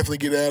 Definitely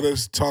get at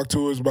us, talk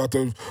to us about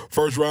the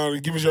first round,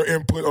 and give us your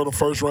input on the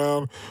first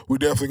round. We're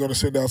definitely going to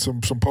send out some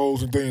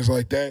polls and things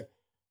like that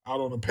out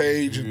on the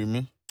page. You hear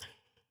me?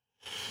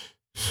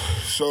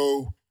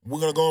 So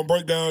we're going to go and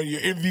break down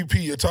your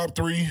MVP. Your top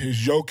 3 is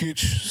Jokic,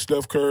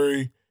 Steph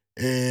Curry,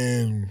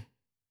 and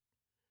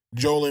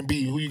Joel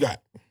Embiid. Who you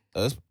got?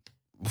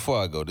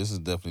 Before I go, this is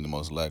definitely the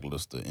most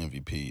lackluster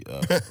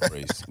MVP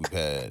race we've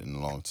had in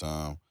a long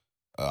time.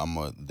 I'm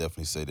going to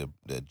definitely say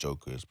that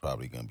Joker is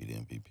probably going to be the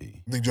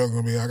MVP. I think Joker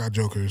going to be. I got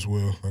Joker as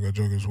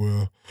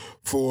well.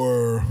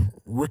 For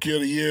Rookie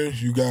of the Year,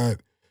 you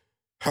got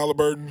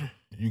Halliburton,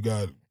 you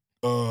got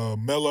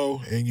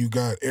Melo, and you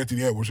got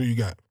Anthony Edwards. Who you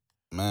got?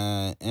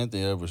 Man,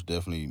 Anthony Edwards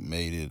definitely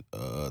made it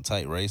a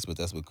tight race, but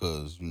that's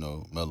because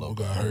Melo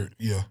got hurt.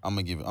 Yeah. I'm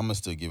gonna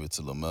still give it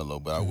to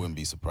LaMelo, but I wouldn't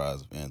be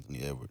surprised if Anthony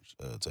Edwards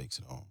takes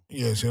it home.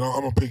 Yes, and I'm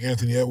gonna pick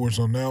Anthony Edwards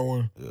on that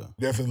one. Yeah.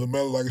 Definitely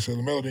LaMelo. Like I said,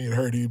 LaMelo didn't get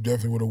hurt. He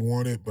definitely would have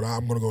won it, but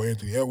I'm gonna go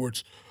Anthony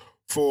Edwards.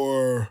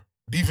 For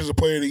Defensive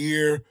Player of the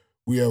Year,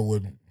 we have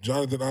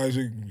Jonathan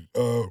Isaac.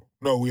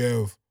 We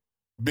have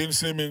Ben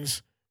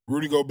Simmons,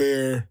 Rudy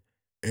Gobert,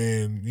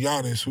 and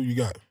Giannis. Who you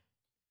got?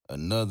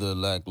 Another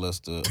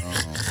lackluster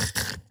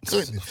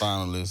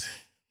finalist.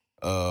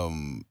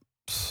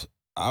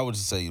 I would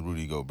just say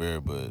Rudy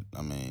Gobert, but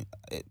I mean,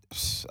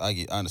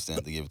 I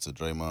understand to give it to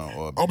Draymond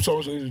or. I'm sorry,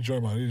 it's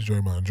Draymond. It is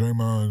Draymond.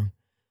 Draymond,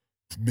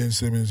 Ben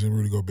Simmons, and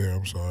Rudy Gobert.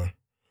 I'm sorry,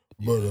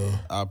 but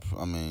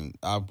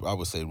I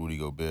would say Rudy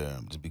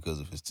Gobert just because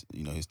of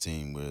his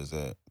team where it's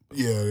at.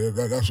 Yeah,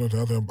 that's what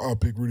I think. I'll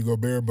pick Rudy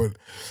Gobert, but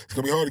it's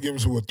gonna be hard to give him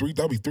to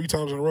that'll be 3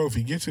 times in a row if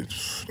he gets it.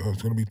 It's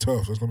gonna be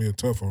tough. That's gonna be a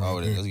tough one.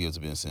 Let's give it to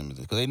Ben Simmons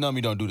because they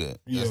normally don't do that.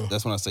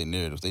 That's when I say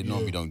narratives. They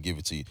normally don't give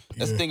it to you.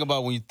 That's the thing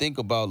about when you think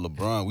about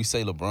LeBron. We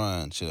say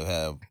LeBron should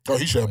have. Oh,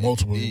 he should have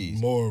multiple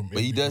more.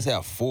 But he does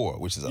have 4,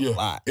 which is a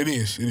lot. It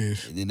is.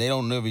 And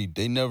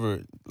they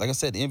never. Like I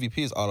said, the MVP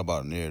is all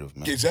about narrative,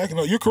 man. Exactly.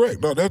 No, you're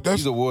correct. No, that's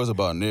these awards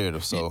about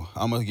narrative. So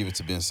I'm gonna give it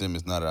to Ben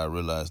Simmons now that I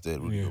realized that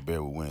Rudy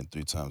Gobert will win it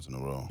 3 times in a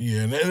row.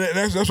 Yeah, and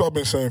that's what I've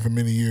been saying for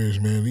many years,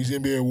 man. These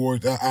NBA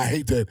awards, I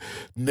hate that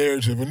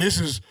narrative. And this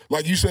is,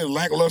 like you said,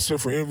 lackluster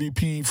for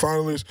MVP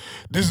finalists.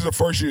 This is the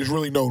first year there's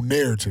really no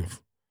narrative.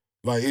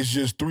 Like, it's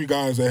just 3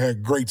 guys that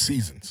had great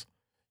seasons.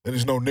 And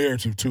there's no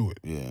narrative to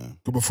it. Yeah.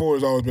 But before,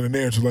 it's always been a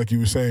narrative, like you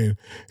were saying.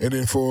 And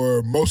then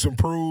for most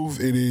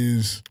improved, it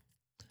is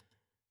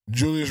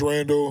Julius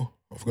Randle.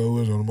 I forgot who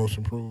was on the most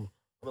improved.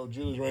 I know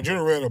Julius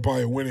Randle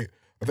probably win it.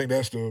 I think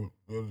that's the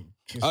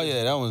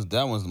that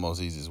one's the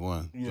most easiest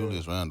one. Yeah.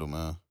 Julius Randle,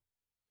 man.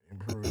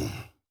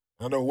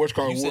 I know what's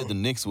called. You said the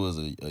Knicks was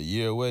a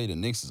year away. The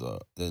Knicks is a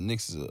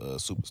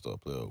superstar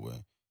player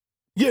away.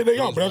 Yeah, they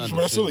are, but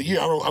that's still a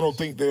year. I don't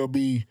think they'll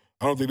be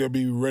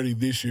ready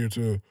this year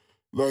to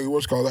like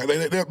what's called.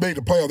 They'll make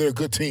the playoff. They're a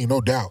good team,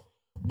 no doubt.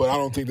 But I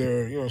don't think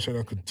they're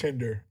a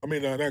contender. I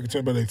mean, not a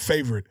contender, but a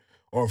favorite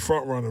or a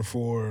front runner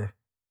for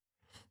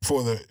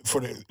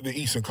the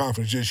Eastern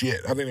Conference just yet.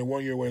 I think they're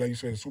 1 year away, like you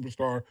said,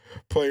 superstar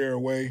player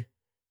away.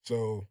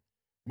 So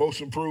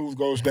most improved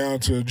goes down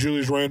to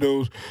Julius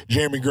Randle,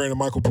 Jeremy Grant, and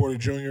Michael Porter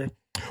Jr.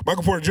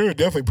 Michael Porter Jr.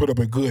 definitely put up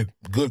a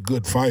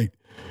good fight,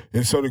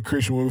 and so did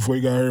Christian Wood before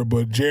he got hurt.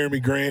 But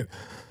Jeremy Grant,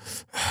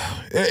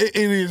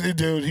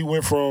 he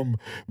went from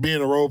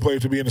being a role player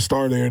to being a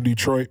star there in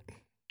Detroit.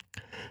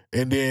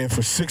 And then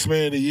for 6th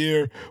man of the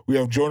year, we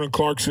have Jordan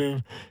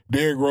Clarkson,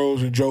 Derrick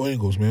Rose, and Joe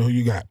Ingles. Man, who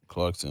you got?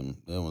 Clarkson,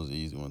 that one's an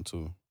easy one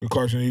too.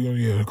 Clarkson is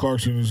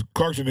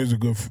a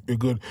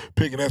good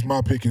pick, and that's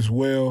my pick as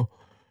well.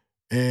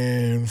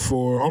 And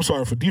for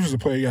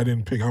defensive player, I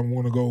didn't pick. I'm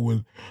gonna go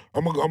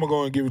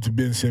and give it to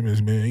Ben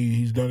Simmons, man.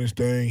 He's done his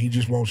thing. He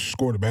just won't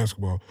score the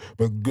basketball.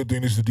 But good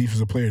thing this is the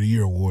Defensive Player of the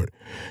Year award.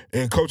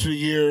 And Coach of the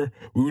Year,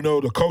 we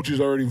know the coaches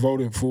already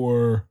voted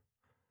for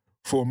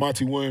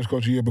Monty Williams,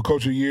 Coach of the Year. But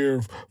Coach of the Year,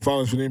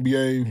 finalists for the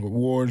NBA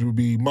awards would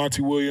be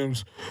Monty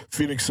Williams,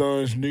 Phoenix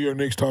Suns, New York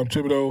Knicks, Tom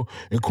Thibodeau,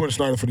 and Quinn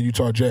Snyder for the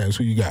Utah Jazz.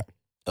 Who you got?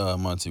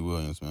 Monty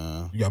Williams,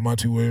 man. You got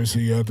Monty Williams.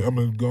 See, I'm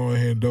going to go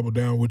ahead and double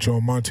down with you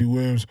on Monty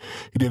Williams.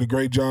 He did a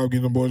great job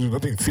getting the boys, I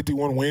think,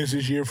 51 wins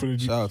this year for the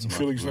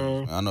Phoenix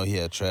Suns. I know he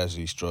had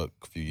tragedy struck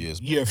a few years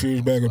back. Yeah, a few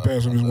years back and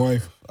passed his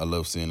wife. I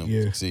love seeing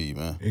him succeed,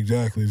 man.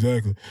 Exactly.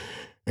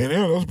 And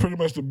those are pretty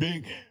much the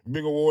big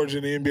awards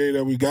in the NBA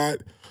that we got.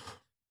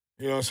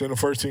 You know what I'm saying? The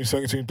first team,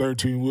 second team, third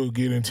team, we'll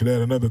get into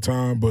that another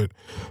time. But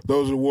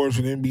those are awards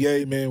for the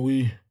NBA, man.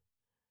 We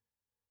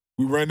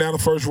ran down the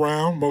first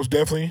round, most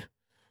definitely.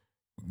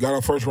 Got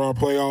our first round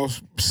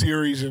playoffs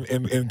series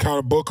and kind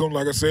of book them.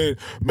 Like I said,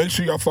 make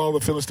sure y'all follow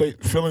the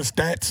Feeling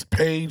Stats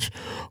page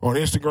on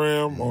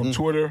Instagram, on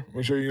Twitter.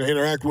 Make sure you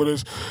interact with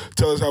us.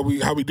 Tell us how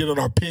we did on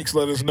our picks.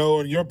 Let us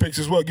know, and your picks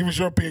as well. Give us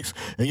your picks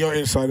and your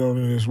insight on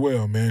it as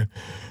well, man.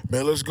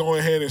 Man, let's go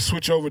ahead and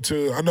switch over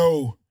to, I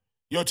know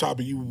your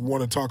topic you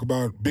want to talk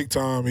about big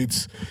time.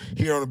 It's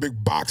here on the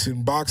big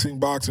boxing. Man,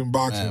 boxing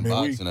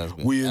has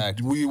been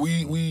active.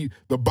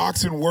 The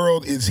boxing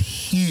world is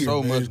here.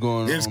 So much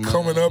going on. It's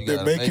coming up.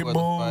 They're making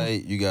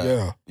moves. You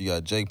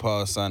got Jake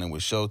Paul signing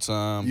with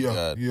Showtime. You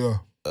got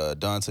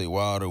Deontay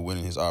Wilder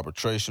winning his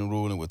arbitration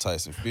ruling with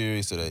Tyson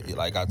Fury. So that,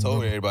 like I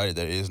told everybody,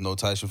 there is no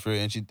Tyson Fury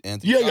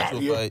Anthony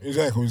Joshua fight.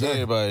 Exactly. Tell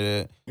everybody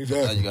that.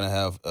 Exactly. Now you're gonna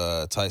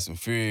have Tyson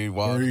Fury,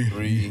 Wilder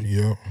 3.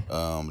 Yeah.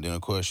 Then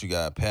of course you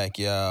got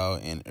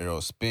Pacquiao and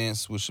Errol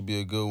Spence, which should be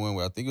a good one.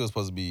 Where I think it was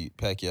supposed to be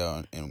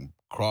Pacquiao and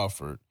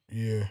Crawford.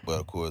 Yeah.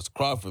 But of course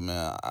Crawford,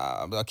 man.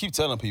 I keep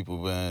telling people,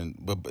 man.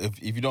 But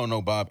if you don't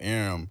know Bob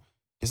Arum,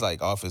 his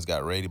office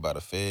got raided by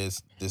the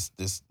feds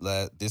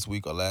this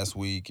week or last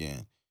week,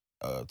 and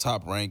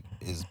Top Rank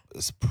is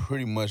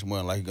pretty much more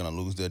than likely going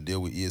to lose their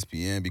deal with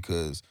ESPN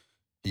because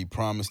he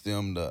promised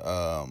them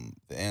the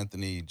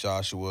Anthony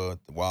Joshua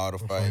Wilder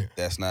fight.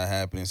 That's not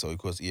happening. So of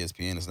course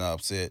ESPN is now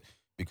upset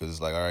because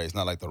it's like, all right, it's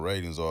not like the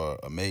ratings are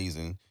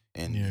amazing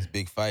and these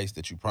big fights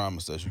that you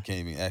promised us, you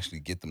can't even actually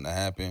get them to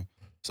happen.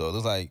 So it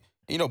was like,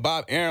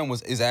 Bob Arum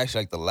is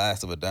actually like the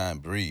last of a dying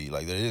breed.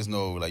 Like there is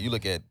no, like you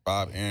look at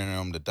Bob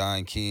Arum, the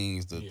Dying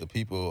Kings, the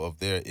people of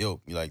their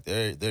ilk, like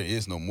there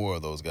is no more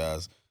of those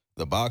guys.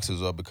 The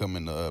boxers are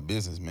becoming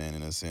businessmen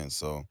in a sense.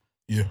 So,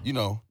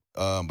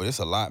 but it's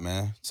a lot,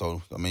 man.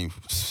 So, I mean,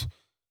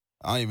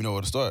 I don't even know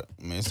where to start.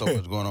 I mean, it's so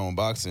much going on in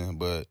boxing,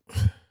 but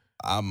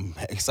I'm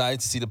excited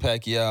to see the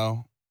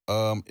Pacquiao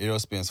Errol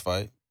Spence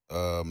fight.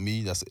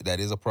 That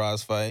is a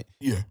prize fight.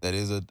 Yeah. That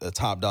is a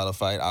top dollar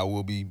fight. I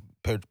will be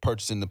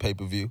purchasing the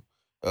pay-per-view.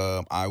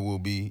 I will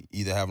be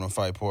either having a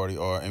fight party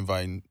or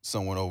inviting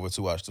someone over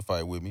to watch the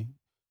fight with me,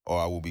 or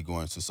I will be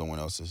going to someone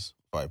else's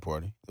fight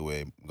party, the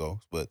way it goes.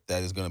 But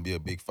that is going to be a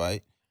big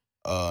fight.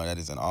 That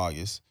is in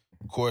August.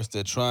 Of course,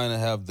 they're trying to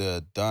have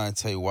the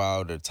Deontay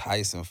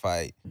Wilder-Tyson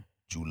fight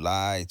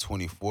July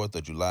 24th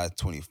or July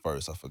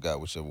 21st. I forgot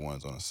whichever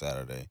one's on a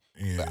Saturday.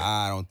 Yeah. But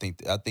I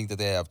think that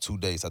they have 2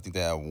 dates. I think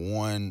they have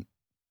one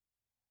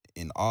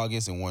in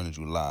August and one in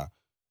July.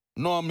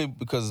 Normally,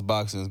 because it's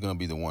boxing, it's going to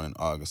be the one in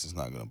August. It's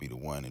not going to be the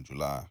one in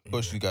July. Of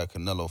course, you got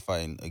Canelo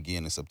fighting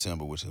again in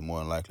September, which is more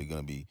than likely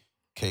going to be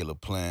Caleb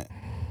Plant.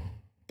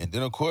 And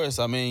then, of course,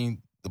 I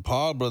mean, the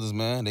Paul brothers,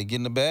 man, they get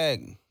in the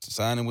bag,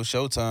 signing with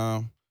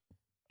Showtime.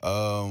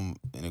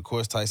 And, of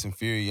course, Tyson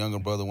Fury, younger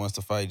brother, wants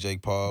to fight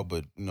Jake Paul.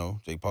 But,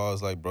 Jake Paul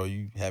is like, bro,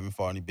 you haven't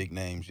fought any big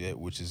names yet,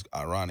 which is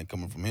ironic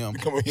coming from him.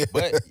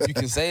 But you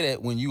can say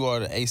that when you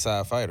are the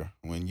A-side fighter.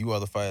 When you are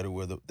the fighter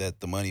where that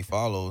the money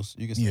follows,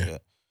 you can say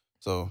that.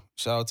 So,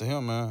 shout out to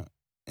him, man.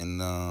 And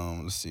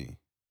let's see.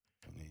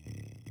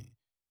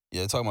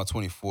 Yeah, they're talking about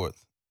 24th.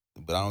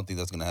 But I don't think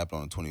that's going to happen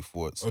on the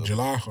 24th. So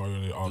July?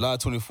 July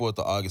 24th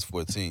or August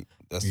 14th.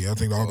 I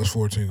think the August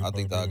 14th. I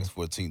think the August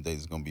 14th date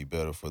is going to be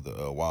better for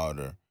the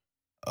Wilder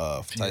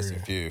Tyson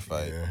Fury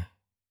fight. Yeah.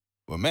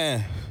 But,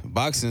 man,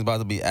 boxing is about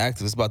to be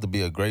active. It's about to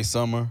be a great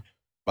summer.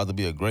 About to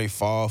be a great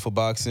fall for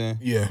boxing.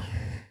 Yeah.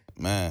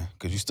 Man,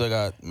 because you still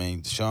got,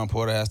 Sean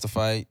Porter has to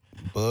fight.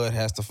 Bud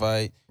has to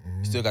fight.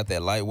 You still got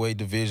that lightweight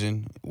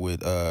division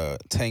with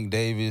Tank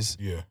Davis.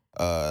 Yeah.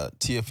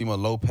 Teofimo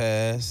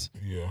Lopez.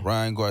 Yeah.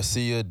 Ryan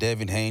Garcia.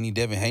 Devin Haney.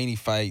 Devin Haney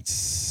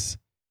fights.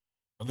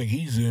 I think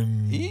he's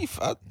in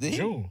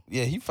June.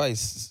 Yeah, he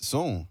fights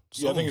soon.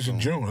 I think it's in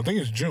June.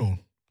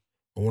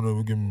 I want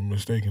to get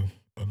mistaken.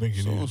 I think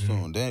it is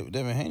soon.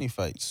 Devin Haney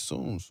fights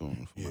soon. If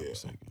I'm not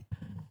mistaken.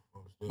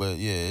 But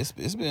yeah,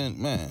 it's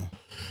been, man.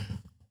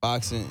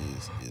 Boxing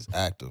is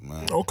active,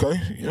 man. Okay.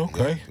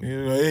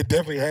 It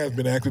definitely has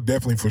been active,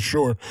 definitely for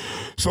sure.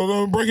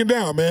 So break it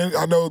down, man.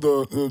 I know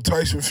the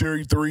Tyson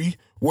Fury 3.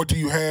 What do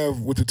you have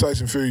with the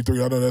Tyson Fury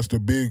 3? I know that's the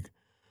big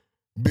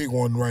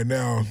one right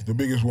now. The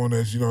biggest one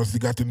that's it's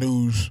got the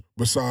news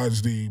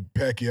besides the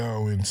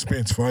Pacquiao and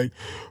Spence fight.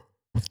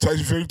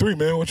 Tyson Fury 3,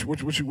 man. What you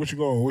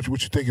going? What you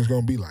think it's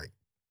gonna be like?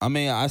 I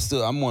mean,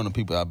 I'm one of the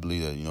people I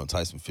believe that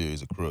Tyson Fury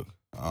is a crook.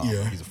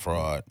 He's a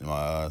fraud in my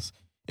eyes.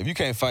 If you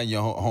can't fight in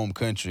your home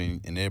country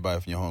and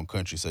everybody from your home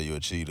country say you're a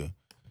cheater,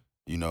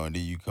 and then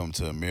you come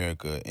to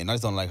America, and I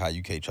just don't like how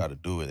UK try to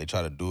do it. They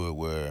try to do it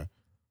where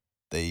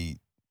they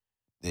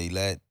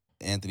let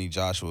Anthony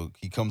Joshua,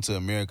 he come to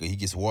America, he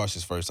gets washed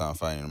his first time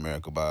fighting in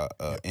America by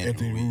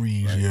Anthony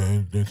Ruiz. Right?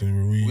 Yeah, Anthony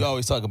Ruiz. We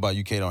always talk about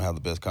UK don't have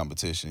the best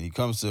competition. He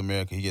comes to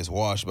America, he gets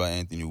washed by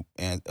Anthony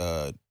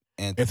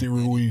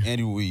Ruiz.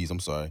 Andy Ruiz, I'm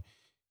sorry.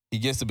 He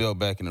gets the belt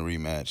back in the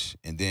rematch.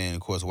 And then, of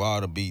course,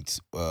 Wilder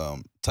beats,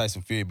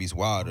 Tyson Fury beats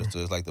Wilder. So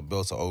it's like the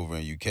belts are over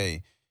in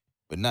UK.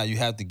 But now you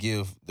have to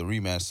give the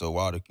rematch so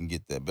Wilder can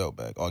get that belt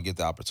back or get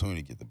the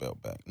opportunity to get the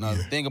belt back. Now,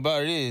 the thing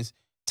about it is,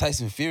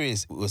 Tyson Fury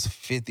was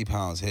 50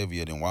 pounds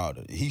heavier than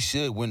Wilder. He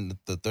should win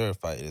the third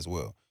fight as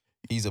well.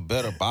 He's a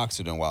better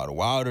boxer than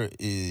Wilder.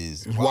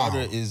 He's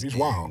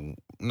wild.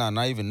 No,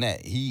 not even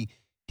that. He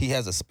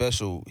has a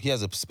special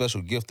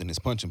gift in his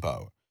punching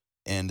power.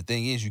 And the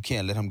thing is, you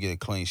can't let him get a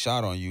clean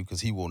shot on you because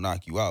he will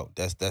knock you out.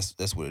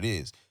 That's what it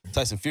is.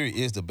 Tyson Fury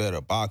is the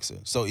better boxer.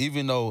 So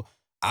even though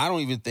I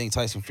don't even think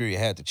Tyson Fury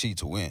had to cheat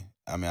to win.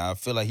 I mean, I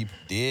feel like he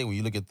did when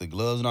you look at the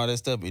gloves and all that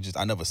stuff.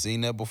 I never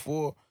seen that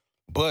before.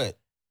 But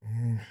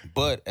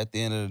at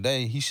the end of the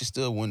day, he should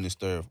still win this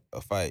third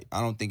fight.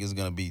 I don't think it's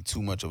gonna be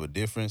too much of a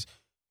difference.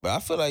 But I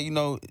feel like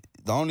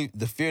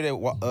the fear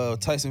that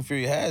Tyson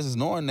Fury has is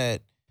knowing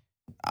that.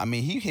 I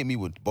mean, he hit me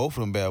with both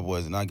of them bad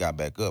boys, and I got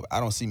back up. I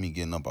don't see me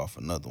getting up off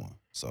another one.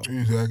 So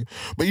exactly.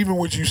 But even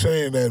with you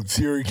saying that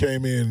Fury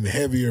came in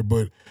heavier,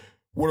 but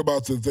what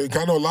about the thing?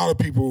 I know a lot of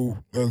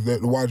people that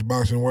watch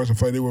boxing and watch the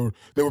fight.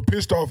 They were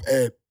pissed off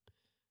at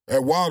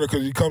Wilder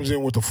because he comes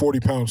in with a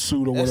 40-pound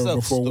suit or whatever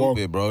before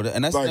walking. Bro.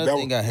 And that's another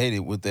thing I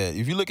hated with that.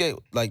 If you look at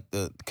like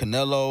the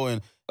Canelo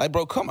and like,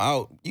 bro, come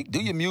out, you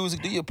do your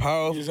music, do your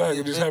power.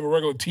 Exactly. Just have a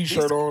regular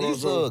T-shirt on.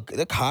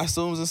 The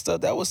costumes and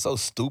stuff, that was so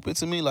stupid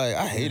to me. Like,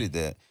 I hated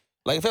that.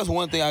 Like, if that's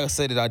one thing I could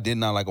say that I did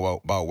not like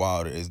about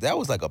Wilder is that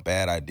was like a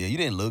bad idea. You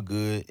didn't look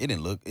good. It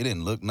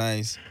didn't look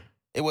nice.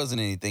 It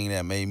wasn't anything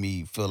that made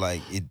me feel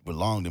like it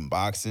belonged in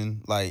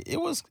boxing. Like,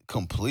 it was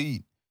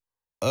complete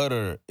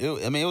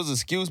it was an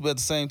excuse, but at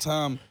the same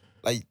time,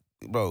 like,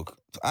 bro,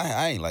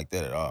 I ain't like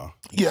that at all.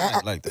 Yeah, I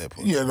ain't like that.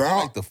 Yeah, no,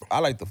 I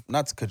like the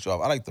not to cut you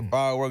off. I like the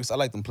fireworks. I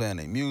like them playing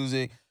their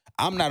music.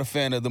 I'm not a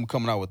fan of them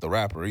coming out with the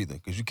rapper either,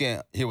 because you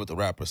can't hear what the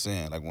rapper's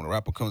saying. Like when a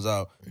rapper comes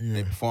out,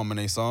 they performing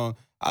their song.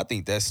 I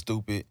think that's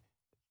stupid.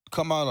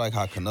 Come out like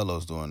how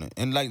Canelo's doing it,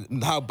 and like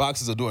how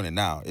boxers are doing it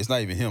now. It's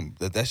not even him.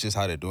 That's just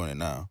how they're doing it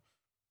now.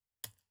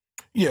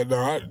 Yeah,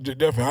 no,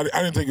 definitely.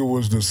 I didn't think it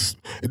was this.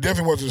 It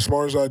definitely wasn't the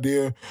smartest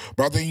idea.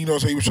 But I think,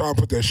 so he was trying to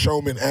put that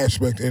showman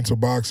aspect into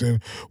boxing,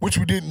 which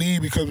we didn't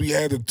need because we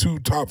had the two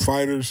top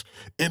fighters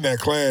in that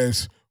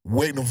class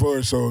waiting for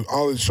it. So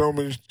all this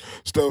showman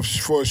stuff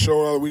for a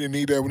show, we didn't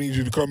need that. We need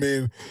you to come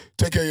in,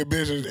 take care of your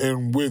business,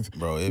 and with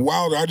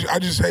Wilder, I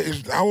just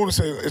hate. I want to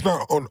say it's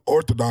not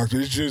unorthodox.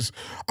 It's just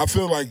I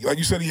feel like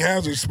you said, he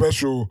has a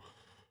special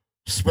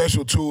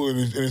tool in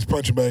his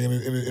punching bag and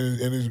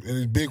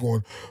his big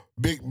one.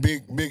 Big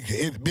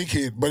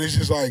hit, but it's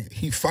just like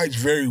he fights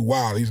very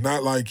wild. He's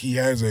not like he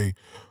has a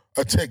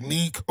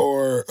technique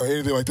or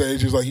anything like that.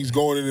 It's just like he's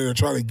going in there and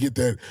trying to get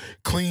that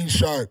clean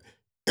shot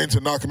and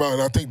to knock him out.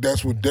 And I think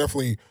that's what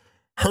definitely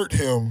hurt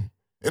him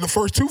in the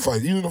first two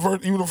fights. Even the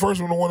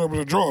first one, the one that was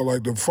a draw.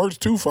 Like the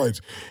first two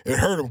fights, it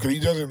hurt him because he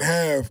doesn't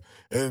have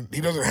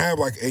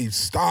like a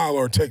style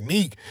or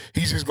technique.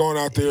 He's just going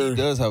out there. He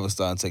does have a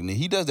style and technique.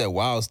 He does that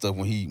wild stuff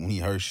when he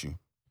hurts you.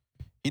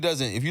 He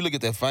doesn't. If you look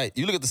at that fight,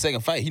 you look at the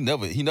second fight. He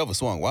never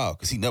swung wild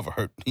because he never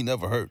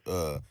hurt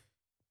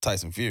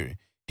Tyson Fury.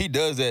 He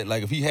does that.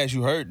 Like if he has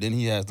you hurt, then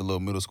he has the little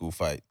middle school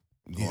fight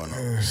going on.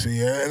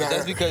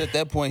 That's because at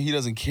that point he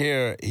doesn't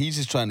care. He's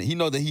just trying to. He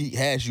know that he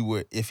has you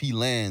where if he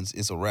lands,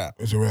 it's a wrap.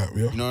 It's a wrap.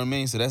 Yeah. You know what I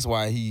mean? So that's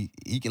why he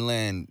can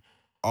land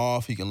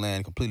off. He can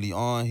land completely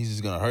on. He's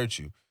just gonna hurt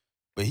you.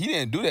 But he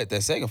didn't do that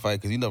second fight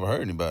because he never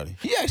hurt anybody.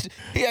 He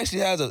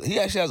actually has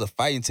a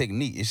fighting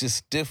technique. It's just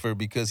stiffer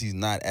because he's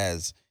not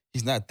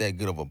that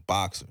good of a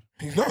boxer.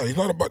 He's not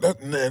about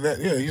that.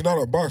 Yeah, he's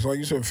not a boxer. Like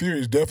you said, Fury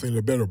is definitely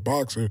the better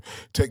boxer,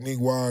 technique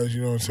wise.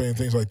 You know what I'm saying,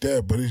 things like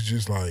that. But it's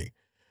just like,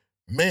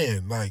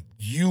 man, like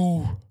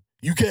you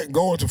can't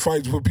go into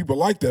fights with people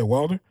like that,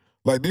 Wilder.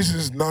 Like this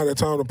is not a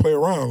time to play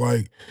around.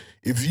 Like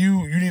if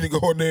you need to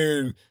go in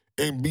there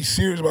and be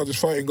serious about this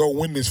fight and go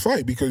win this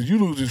fight, because you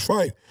lose this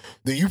fight,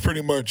 then you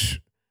pretty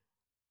much.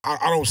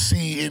 I don't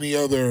see any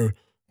other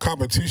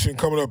competition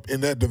coming up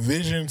in that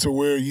division to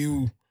where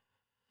you're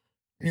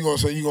going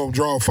to say you're going to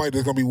draw a fight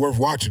that's going to be worth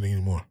watching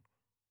anymore.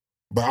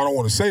 But I don't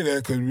want to say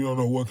that because we don't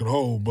know what can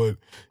hold. But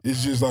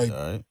it's just like,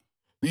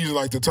 these are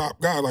like the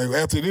top guys. Like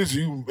after this,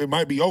 it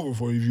might be over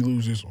for you if you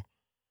lose this one.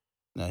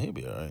 Nah, he'll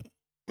be all right.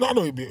 No, I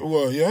know he'd be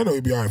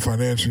all right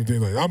financially and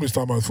things like that. I'm just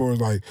talking about as far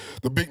as like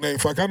the big name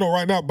fight. I know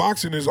right now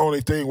boxing is on a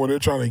thing where they're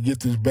trying to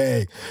get this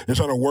bag. They're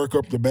trying to work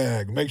up the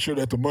bag, make sure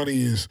that the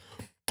money is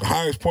the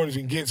highest point as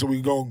you can get so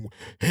we go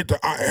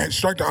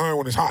strike the iron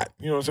when it's hot.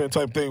 You know what I'm saying?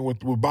 Type thing with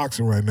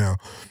boxing right now.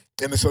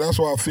 And so that's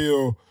why I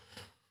feel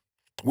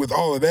with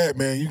all of that,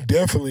 man, you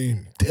definitely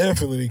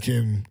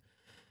can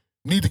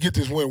need to get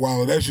this win,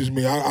 Wilder. That's just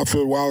me. I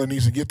feel Wilder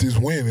needs to get this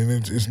win, and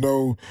it's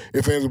no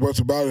ifs, ands, or buts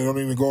about it. I don't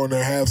need to go in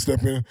there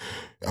half-stepping.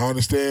 I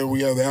understand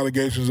we have the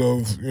allegations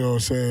of,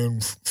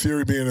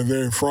 Fury being a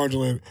very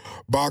fraudulent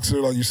boxer.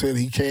 Like you said,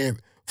 he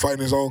can't fight in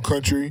his own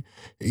country.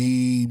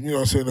 He,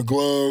 the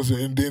gloves and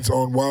indents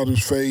on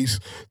Wilder's face,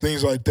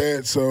 things like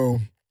that. So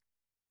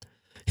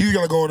he's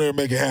got to go in there and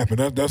make it happen.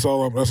 That's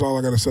all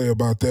I got to say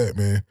about that,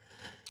 man.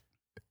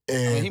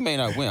 And he may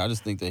not win. I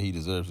just think that he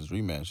deserves his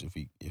rematch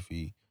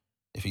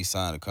if he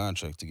signed a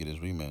contract to get his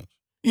rematch.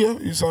 Yeah,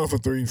 he signed for a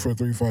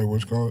 3-fight,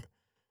 what you call it.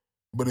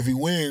 But if he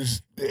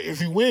wins, do you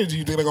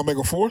think they're gonna make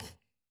a fourth?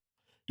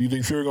 Do you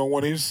think Fury gonna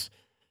want his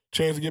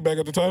chance to get back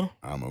at the title?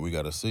 I mean, we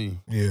gotta see.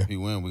 Yeah. If he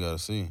win, we gotta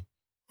see.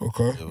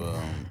 Okay.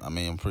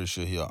 I'm pretty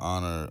sure he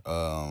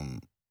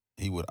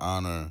would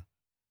honor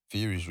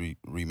Fury's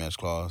rematch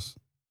clause.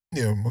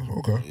 Yeah.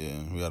 Okay.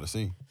 Yeah, we gotta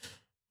see.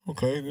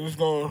 Okay, it's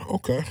going.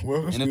 Okay,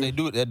 well, and if they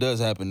do it, that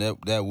does happen.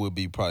 That would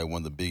be probably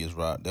one of the biggest.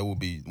 That would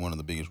be one of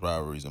the biggest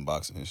rivalries in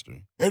boxing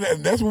history. And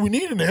that's what we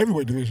need in the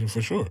heavyweight division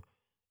for sure.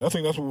 I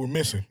think that's what we're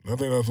missing. I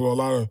think that's what a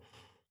lot of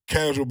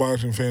casual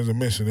boxing fans are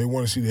missing. They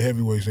want to see the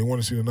heavyweights. They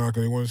want to see the knockouts.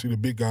 They want to see the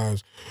big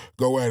guys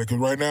go at it. Because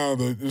right now,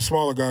 the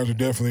smaller guys are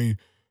definitely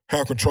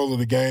have control of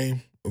the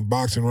game of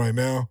boxing right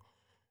now,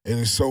 and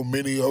there's so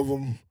many of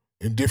them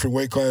in different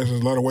weight classes.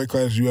 A lot of weight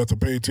classes you have to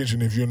pay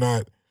attention if you're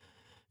not.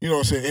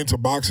 Into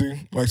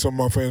boxing, like some of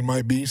my fans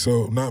might be,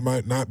 so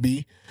might not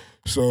be.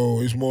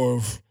 So it's more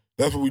of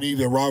that's what we need,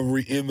 that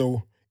rivalry in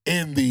the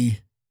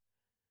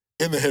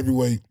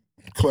heavyweight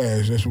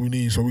class. That's what we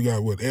need. So we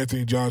got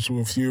Anthony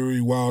Joshua,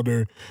 Fury,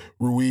 Wilder,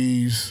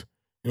 Ruiz.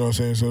 You know what I'm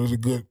saying? So there's a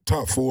good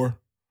top four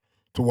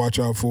to watch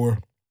out for.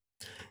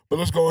 But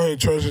let's go ahead and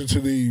transition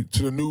to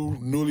the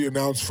newly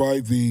announced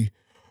fight, the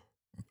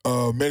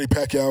Manny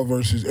Pacquiao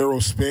versus Errol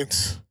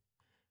Spence.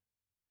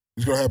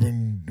 It's going to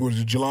happen, what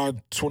is it, July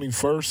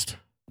 21st?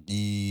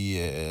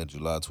 Yeah,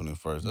 July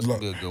 21st. That's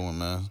going to be a good one,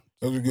 man.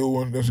 That's a good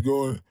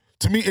one.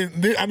 To me,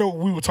 I know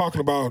we were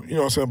talking about,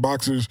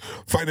 boxers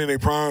fighting in their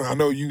prime. I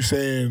know you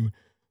saying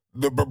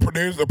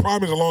the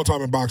prime is a long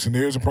time in boxing.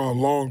 There is a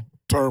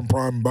long-term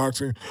prime in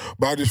boxing,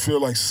 but I just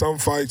feel like some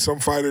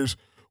fighters,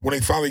 when they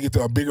finally get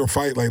to a bigger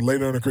fight, like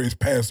later in the career, it's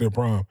past their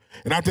prime.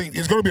 And I think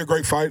it's going to be a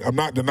great fight. I'm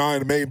not denying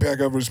the Manny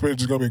Pacquiao versus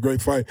Spence is going to be a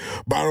great fight,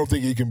 but I don't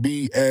think it can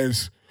be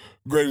as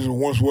great as it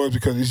once was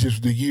because it's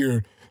just the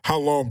year, how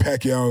long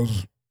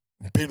Pacquiao's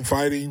been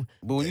fighting.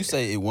 But when you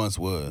say it once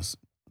was,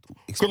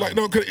 granted,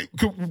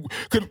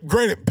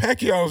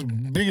 Pacquiao's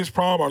biggest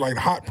prime or like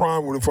hot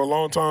prime for a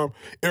long time,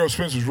 Errol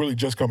Spence was really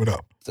just coming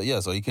up. So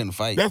he couldn't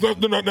fight. That's what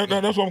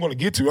I'm going to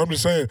get to. I'm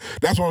just saying.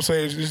 That's what I'm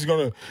saying.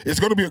 It's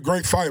gonna be a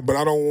great fight, but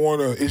I don't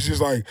want to. It's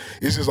just like,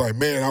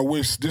 man, I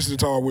wish this is the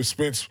time I wish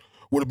Spence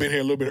would have been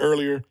here a little bit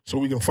earlier so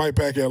we can fight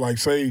Pacquiao. Like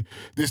say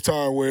this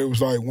time where it was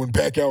like when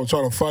Pacquiao was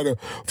trying to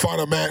fight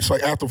a match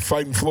like after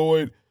fighting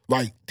Floyd,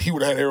 like he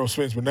would have had Errol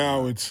Spence, but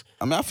now it's.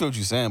 I mean, I feel what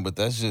you're saying, but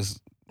that's just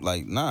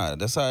like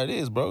that's how it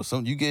is, bro.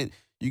 You get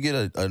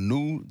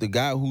the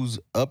guy who's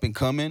up and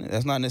coming.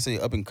 That's not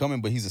necessarily up and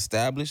coming, but he's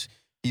established.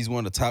 He's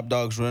one of the top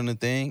dogs running the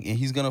thing, and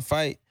he's gonna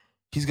fight.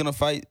 He's gonna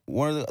fight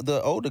one of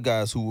the older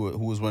guys who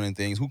was running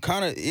things, who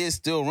kind of is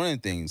still running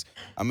things.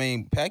 I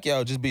mean,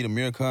 Pacquiao just beat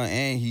Amir Khan,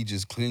 and he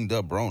just cleaned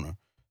up Broner.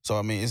 So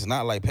I mean, it's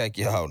not like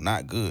Pacquiao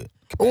not good.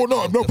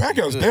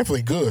 Pacquiao's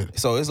definitely good.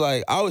 So it's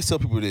like I always tell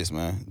people this,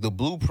 man. The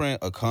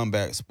blueprint of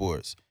combat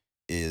sports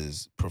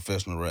is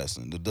professional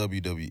wrestling, the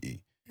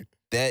WWE.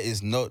 That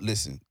is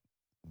listen.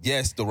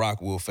 Yes, The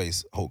Rock will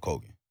face Hulk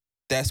Hogan.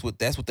 That's what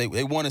they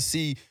want to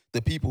see.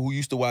 The people who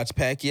used to watch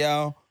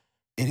Pacquiao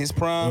in his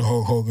prime,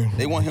 Hulk Hogan.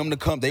 They want him to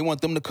come. They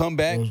want them to come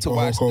back to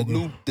watch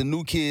the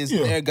new kids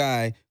and their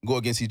guy go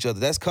against each other.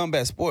 That's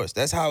combat sports.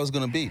 That's how it's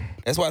gonna be.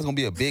 That's why it's gonna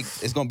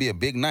be a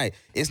big night.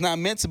 It's not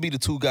meant to be the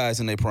two guys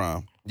in their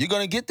prime. You're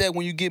gonna get that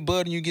when you get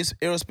Bud and you get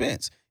Errol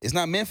Spence. It's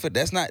not meant for.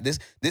 This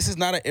is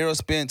not an Errol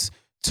Spence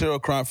Terrell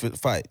Crawford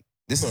fight.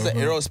 This is an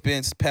Errol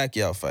Spence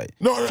Pacquiao fight.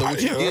 So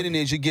what you're getting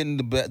is you're getting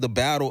the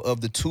battle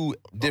of the two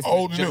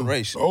different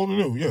generations. Old and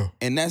new, yeah.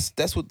 And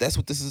that's what this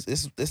is.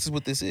 This is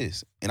what this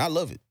is, and I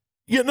love it.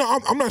 Yeah, no,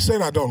 I'm not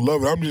saying I don't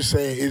love it. I'm just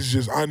saying it's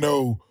just I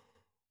know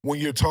when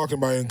you're talking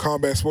about in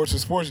combat sports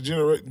and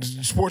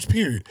sports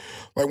period,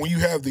 like when you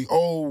have the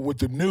old with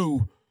the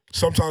new,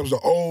 sometimes the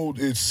old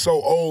is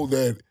so old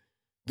that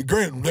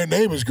their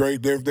name is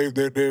great, their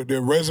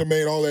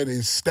resume and all that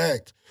is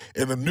stacked,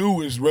 and the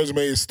new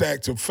resume is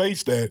stacked to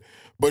face that.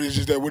 But it's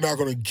just that we're not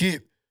going to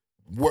get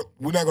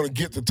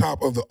the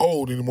top of the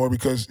old anymore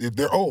because if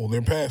they're old,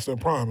 they're past their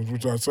prime, is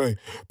what I say,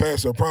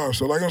 past their prime.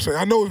 So like I'm saying,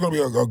 I know it's going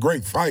to be a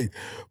great fight,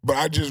 but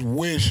I just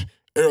wish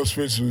Errol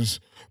Spence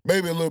was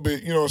maybe a little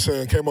bit, you know what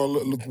I'm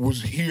saying,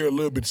 was here a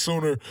little bit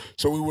sooner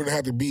so we wouldn't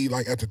have to be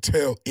like at the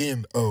tail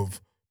end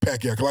of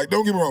Pacquiao. Like,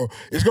 don't get me wrong,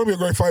 it's gonna be a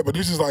great fight, but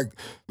this is like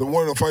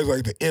one of the fights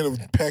like the end of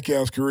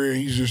Pacquiao's career.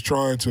 He's just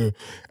trying to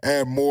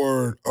add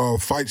more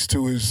fights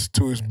to his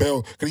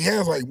belt because he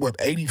has like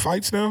 80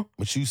 fights now.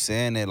 But you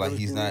saying that like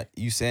he's not.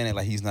 You saying it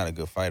like he's not a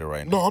good fighter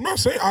right now. No, I'm not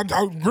saying. I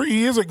agree.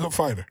 He is a good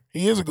fighter.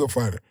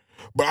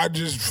 But I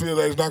just feel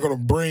that it's not gonna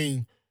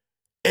bring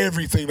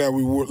everything that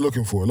we were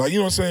looking for. Like, you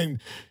know what I'm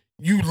saying?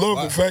 You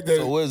love the fact that.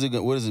 So what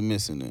is it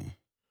missing then?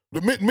 The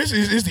missing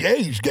is the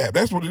age gap.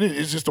 That's what it is.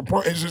 It's just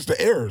the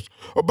errors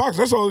of boxing.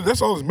 That's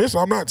all it's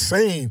missing. I'm not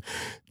saying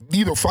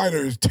either fighter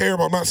is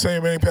terrible. I'm not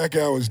saying Manny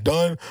Pacquiao is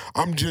done.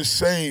 I'm just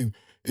saying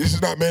this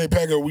is not Manny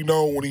Pacquiao we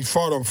know when he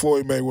fought on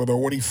Floyd Mayweather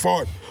or when he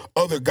fought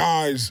other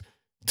guys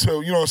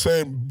to, you know what I'm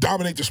saying,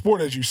 dominate the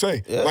sport, as you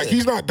say. Yeah. Like,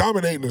 he's not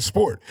dominating the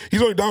sport.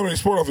 He's only dominating the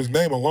sport off his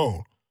name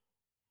alone.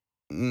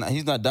 Nah,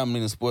 he's not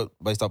dominating the sport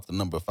based off the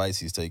number of fights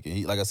he's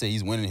taking. Like I said,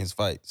 he's winning his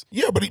fights.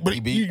 Yeah, but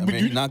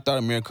he knocked out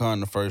Amir Khan in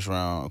the first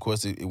round. Of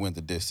course, it went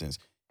the distance.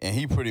 And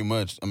he pretty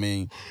much,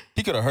 he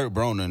could have hurt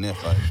Broner in that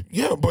fight.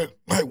 Yeah, but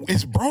like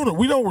it's Broner.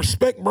 We don't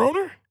respect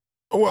Broner?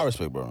 I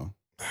respect Broner.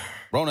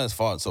 Broner has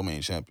fought so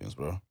many champions,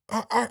 bro.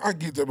 I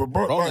get that, but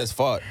Broner has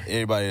fought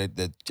everybody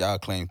that y'all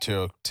claim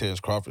Terrence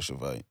Crawford should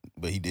fight,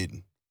 but he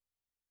didn't.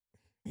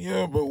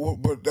 Yeah,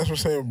 but that's what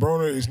I'm saying.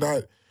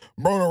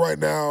 Broner right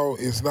now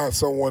is not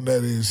someone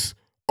that is,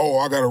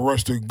 I got to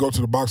rush to go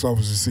to the box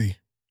office and see.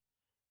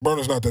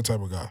 Broner's not that type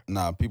of guy.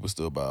 Nah, people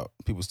still buy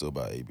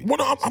AB. Well,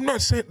 no, I'm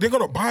not saying they're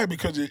going to buy it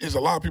because it's a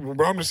lot of people,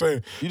 but I'm just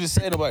saying. You just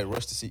said nobody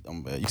rushed to see.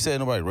 You said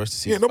nobody rushed to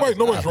see. Yeah, nobody's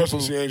rushed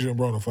to see Adrian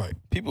Broner fight.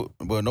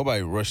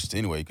 Nobody rushes to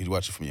anyway because you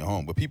watch it from your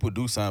home. But people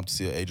do sign up to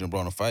see an Adrian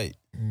Broner fight.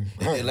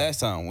 They did last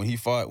time when he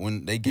fought,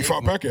 He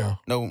fought Pacquiao?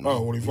 No.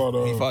 When he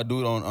fought... he fought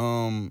dude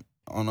on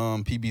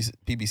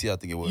PBC, I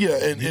think it was.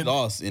 Yeah, and he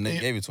lost, and they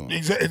gave it to him.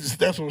 Exactly,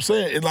 that's what I'm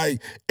saying. And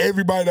like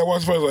everybody that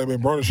watched the fight was like,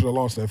 man, Broner should have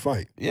lost that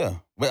fight. Yeah,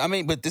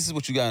 but this is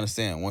what you gotta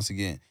understand. Once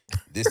again,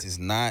 this is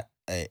not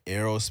a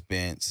Errol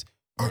Spence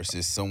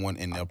versus someone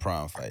in their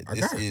prime fight.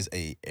 This is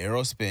a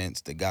Errol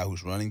Spence, the guy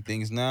who's running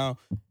things now.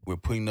 We're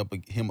putting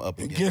him up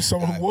against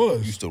someone who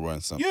was used to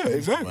run something. Yeah,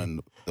 exactly. Run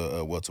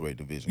the welterweight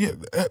division.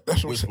 Yeah,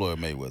 that's what with Floyd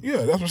Mayweather. Yeah,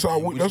 that's what I'm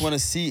saying. We just want to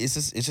see. It's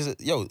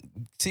just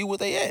see what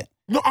they at.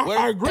 No,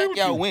 I agree with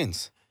you. Pacquiao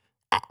wins.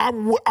 I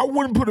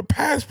wouldn't put it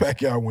past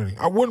Pacquiao winning.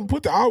 I wouldn't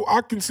put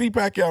I can see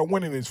Pacquiao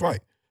winning this fight.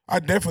 I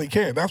definitely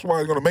can. That's why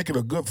it's going to make it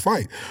a good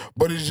fight.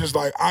 But it's just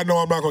like, I know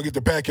I'm not going to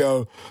get the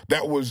Pacquiao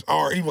that was,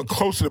 or even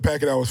close to the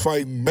Pacquiao that was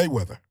fighting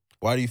Mayweather.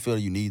 Why do you feel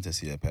you need to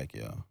see that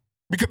Pacquiao?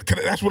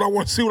 Because that's what I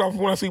want to see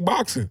when I see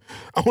boxing.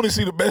 I want to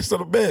see the best of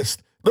the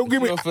best. Don't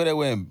give me. You don't feel that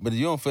way, but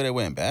you don't feel that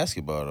way in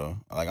basketball though.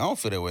 Like I don't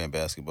feel that way in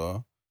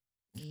basketball.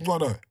 Why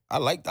not? I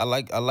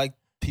like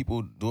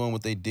people doing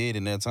what they did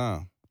in their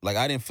time. Like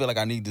I didn't feel like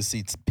I needed to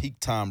see peak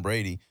Tom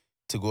Brady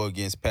to go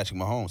against Patrick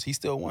Mahomes. He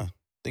still won.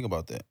 Think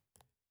about that.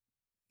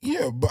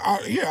 Yeah, but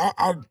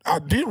I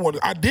did want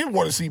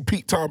to see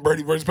peak Tom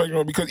Brady versus Patrick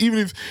Mahomes, because even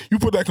if you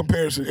put that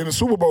comparison in the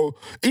Super Bowl,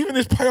 even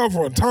this playoff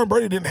run, Tom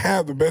Brady didn't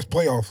have the best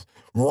playoff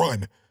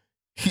run.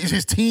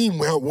 His team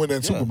helped win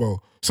that Super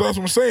Bowl. So that's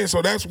what I'm saying.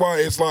 So that's why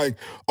it's like,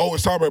 oh,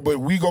 it's Tom Brady. But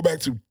we go back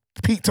to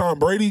peak Tom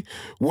Brady,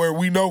 where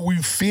we know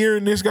we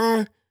fearing this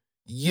guy.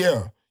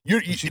 Yeah,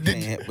 you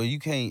can't. But you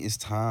can't. It's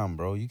time,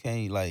 bro. You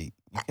can't You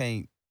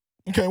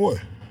can't what?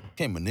 You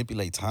can't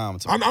manipulate time.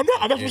 I'm not.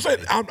 That's what I'm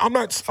saying. I'm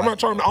not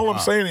trying to. All I'm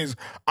saying is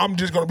I'm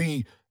just gonna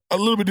be a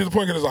little bit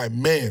disappointed, because it's like,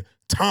 man,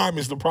 time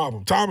is the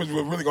problem. Time is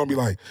really gonna be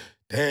like,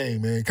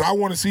 dang, man. Cause I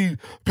want to see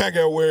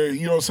Pacquiao where,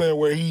 you know what I'm saying,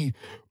 where he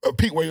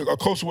peak, where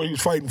close to where he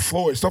was fighting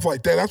Floyd, stuff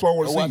like that. That's what I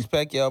want to see. Go watch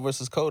Pacquiao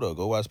versus Cotto.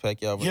 Go watch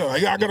Pacquiao. I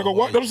gotta go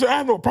watch. I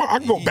have no problem. I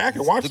can go back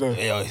and watch that.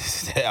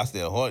 That's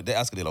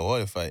the La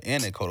Hoya fight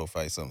and that Cotto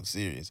fight, something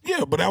serious.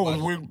 Yeah, but that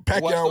was when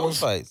Pacquiao was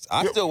fights.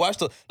 I still watch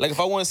those. Like if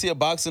I want to see a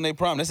boxer in their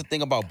prime, that's the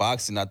thing about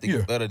boxing. I think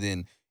it's better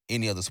than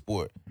any other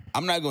sport.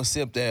 I'm not gonna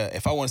sit up there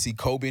if I want to see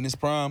Kobe in his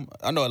prime.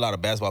 I know a lot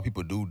of basketball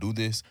people do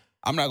this.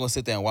 I'm not gonna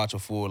sit there and watch a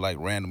full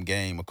random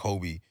game of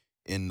Kobe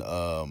in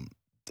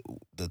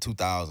the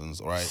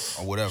 2000s, right,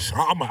 or whatever.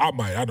 I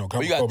might. I don't.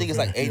 But you gotta think it's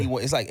like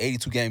 81. It's like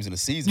 82 games in a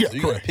season. So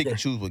you gotta pick and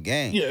choose what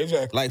game. Yeah,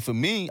 exactly. Like for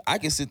me, I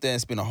can sit there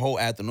and spend a whole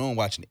afternoon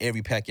watching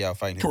every Pacquiao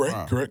fight.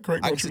 Correct.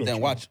 I can sit there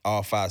and watch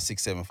all 5,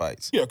 6, 7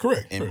 fights. Yeah,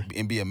 correct.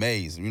 And be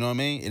amazed. You know what I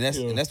mean? And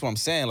that's what I'm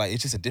saying. Like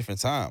it's just a different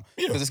time.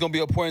 Yeah. Because it's gonna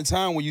be a point in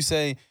time when you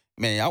say,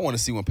 man, I want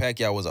to see when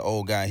Pacquiao was an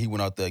old guy and he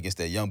went out there against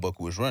that young buck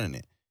who was running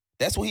it.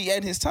 That's what he had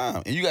in his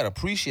time, and you gotta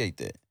appreciate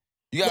that.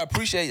 You gotta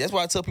appreciate. That's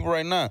why I tell people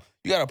right now,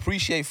 you gotta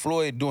appreciate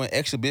Floyd doing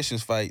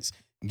exhibitions fights,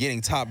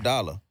 getting top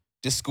dollar,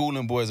 just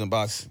schooling boys in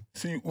boxing.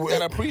 See, you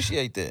gotta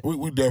appreciate that. We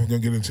definitely gonna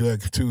get into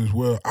that too as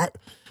well.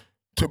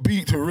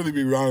 To really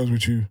be honest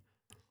with you,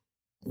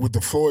 with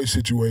the Floyd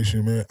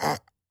situation, man,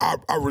 I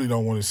really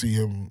don't want to see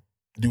him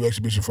do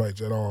exhibition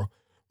fights at all.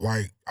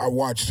 Like I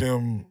watched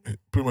him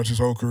pretty much his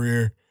whole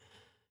career,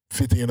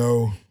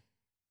 50-0,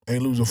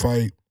 ain't lose a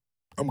fight.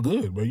 I'm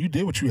good, bro. You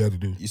did what you had to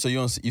do. So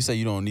you say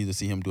you don't need to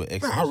see him do an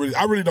exhibition? Nah,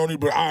 I really don't need,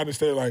 but I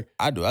understand. Like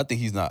I do. I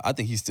think he's not. I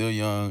think he's still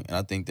young, and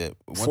I think that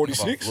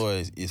 46.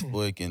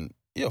 Floyd can.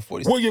 Yeah,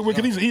 46. Well, yeah,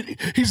 because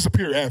he's a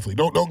superior athlete.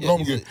 Don't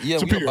get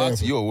superior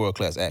athlete. You're a world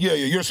class athlete. Yeah,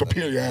 you're a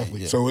superior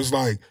athlete. Yeah. So it's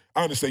like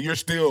I understand. You're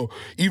still,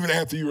 even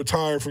after you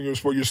retire from your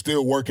sport, you're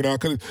still working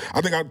out. Because I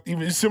think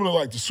it's similar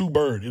like to Sue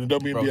Bird in the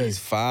WNBA. Bro, he's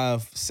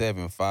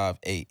 5'7", 5'8",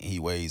 and he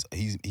weighs.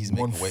 He's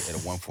making weight at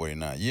a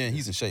 149. Yeah,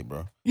 he's in shape,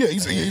 bro. Yeah,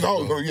 he's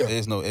always going. Yeah,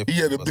 there's no. The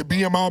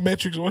BMI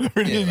metrics or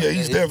whatever it is. Yeah,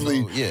 he's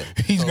definitely.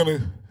 He's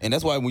gonna. And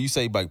that's why when you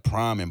say like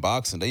prime in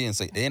boxing, they didn't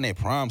say they're in their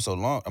prime so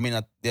long. I mean,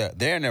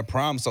 they're in their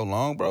prime so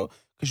long, bro.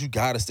 Because you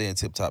got to stay in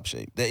tip-top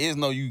shape. There is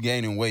no you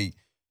gaining weight.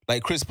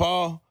 Like Chris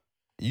Paul,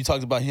 you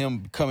talked about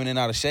him coming in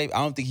out of shape. I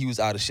don't think he was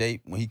out of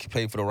shape when he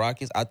played for the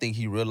Rockets. I think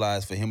he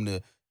realized for him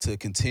to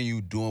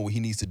continue doing what he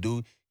needs to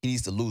do, he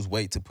needs to lose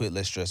weight to put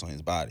less stress on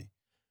his body.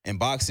 In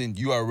boxing,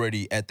 you are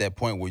already at that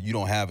point where you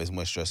don't have as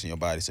much stress in your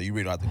body, so you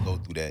really don't have to go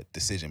through that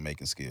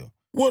decision-making skill.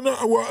 Well,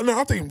 no,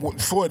 I think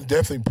Floyd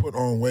definitely put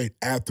on weight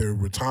after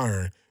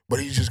retiring. But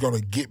he's just going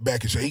to get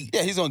back in shape.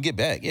 Yeah, he's going to get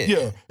back, yeah.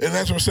 Yeah, and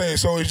that's what I'm saying.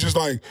 So it's just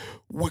like,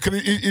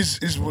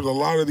 it's with a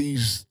lot of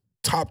these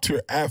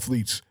top-tier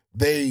athletes,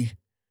 they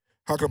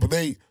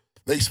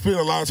spend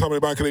a lot of time in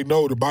their body because they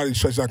know the body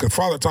stretches out. Because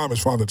father time is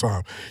father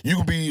time. You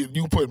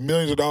can put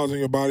millions of dollars in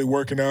your body,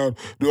 working out,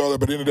 do all that,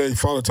 but at the end of the day,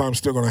 father time is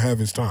still going to have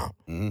his time.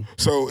 Mm-hmm.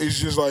 So it's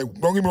just like,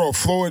 don't get me wrong,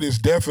 Floyd is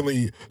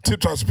definitely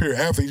tip-top superior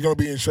athlete. He's going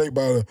to be in shape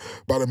by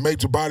the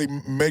major body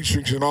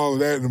matrix and all of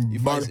that. And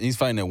he's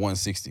fighting at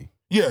 160.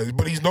 Yeah,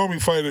 but he's normally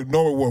fighting at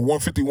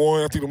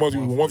 151. I think the most he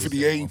was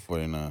 158.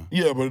 149.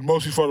 Yeah, but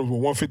most he fought was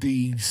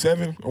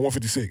 157 or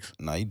 156.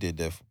 Nah, he did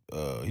that.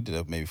 He did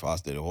that maybe for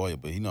Oscar De La Hoya,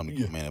 but he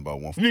normally come in about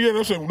 140. Yeah,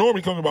 that's what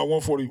normally comes about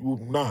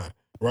 149,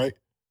 right?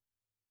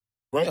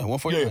 Right? Yeah,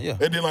 149, yeah.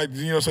 And then, like,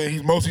 you know what I'm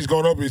saying, he's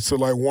going up to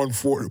like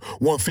 140,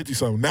 150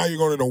 something. Now you're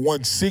going into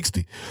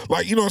 160.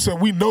 Like, you know what I'm saying?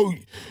 We know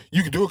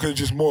you can do it because it's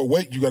just more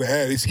weight you got to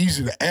add. It's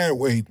easier to add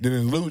weight than to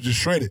lose, just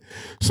shred it.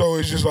 So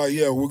it's just like,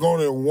 yeah, we're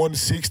going at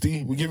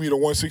 160. We give you the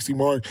 160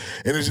 mark.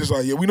 And it's just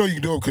like, yeah, we know you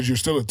can do it because you're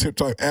still a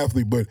tip-type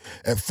athlete. But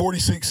at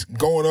 46,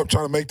 going up,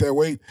 trying to make that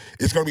weight,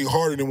 it's going to be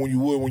harder than when you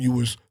would when you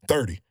was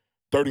 30,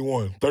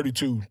 31,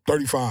 32,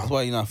 35. That's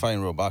why you're not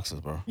fighting real boxers,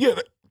 bro. Yeah,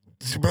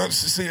 But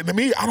see, to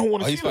me, I don't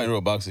want to see He's that. fighting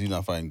real boxers. He's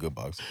not fighting good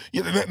boxers.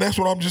 Yeah, that's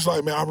what I'm just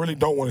like, man. I really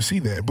don't want to see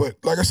that. But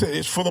like I said,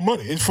 it's for the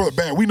money. It's for the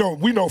bag. We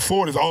know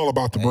Floyd is all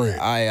about the bread.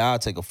 I'll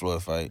take a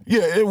Floyd fight.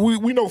 Yeah,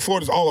 we know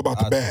Floyd is all about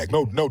the bag.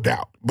 No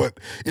doubt. But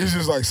it's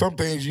just like some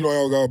things you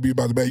don't gotta be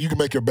about the bag. You can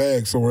make your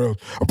bag somewhere else.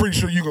 I'm pretty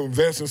sure you can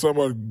invest in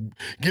somewhere,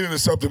 get into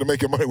something to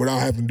make your money without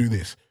having to do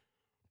this.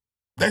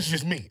 That's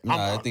just me.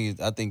 Nah, I think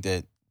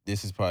that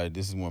this is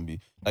going to be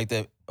like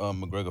that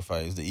McGregor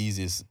fight is the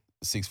easiest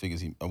 6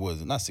 figures.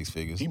 Was it not 6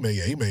 figures? He made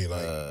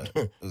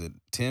like was it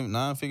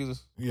 9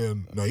 figures? Yeah,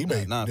 no, he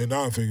made 9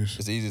 figures.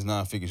 It's the easiest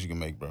 9 figures you can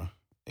make, bro.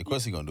 Of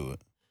course he gonna do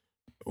it.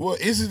 Well,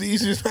 is it the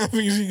easiest 9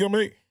 figures he gonna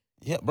make?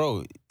 Yeah,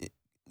 bro.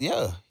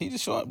 Yeah, he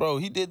just showing, bro.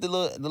 He did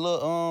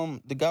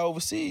the guy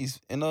overseas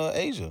in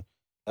Asia.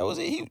 That was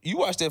it. You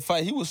watched that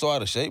fight. He was so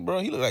out of shape, bro.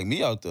 He looked like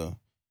me out there.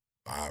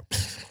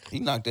 He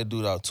knocked that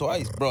dude out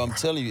twice, bro. I'm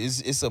telling you,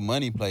 it's a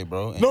money play,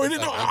 bro. And no, it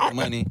ain't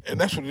money. And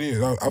that's what it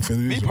is. I feel it.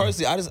 Me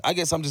personally, I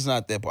guess I'm just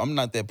not that. I'm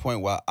not that point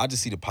where I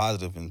just see the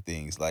positive in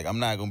things. Like I'm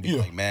not gonna be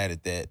like mad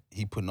at that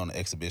he putting on an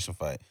exhibition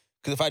fight.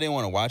 Because if I didn't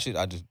want to watch it,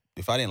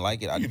 if I didn't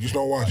like it, I just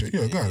don't watch it.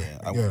 Yeah, got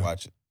it. I wouldn't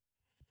watch it.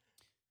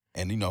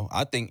 And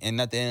I think,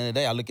 and at the end of the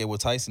day, I look at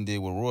what Tyson did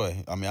with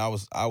Roy. I mean, I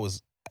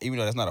was even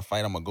though that's not a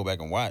fight, I'm gonna go back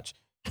and watch.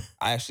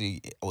 I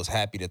actually was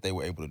happy that they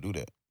were able to do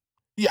that.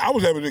 Yeah, I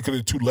was happy because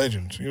they're two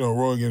legends.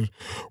 Roy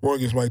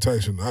against Mike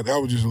Tyson. That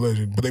was just a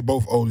legend. But they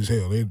both old as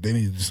hell. They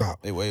needed to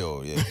stop. They way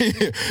old, yeah.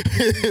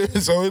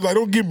 So it's like,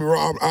 don't get me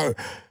wrong. I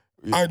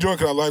enjoy it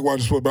because I like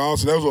watching sport, but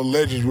also those are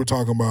legends we're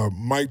talking about.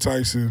 Mike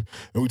Tyson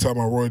and we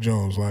talking about Roy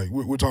Jones. Like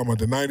we're talking about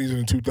the 90s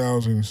and the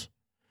 2000s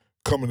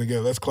coming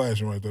together. That's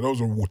clashing right there.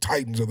 Those are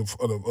titans of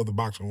the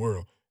boxing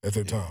world at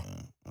their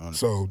time.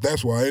 So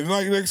that's why. And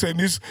like I said,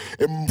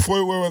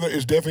 Floyd Mayweather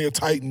is definitely a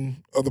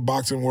titan of the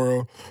boxing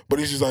world, but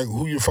it's just like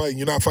who you're fighting.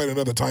 You're not fighting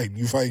another titan.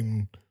 You're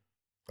fighting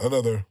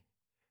another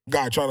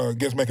guy trying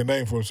to make a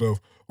name for himself,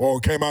 or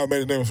came out and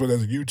made a name for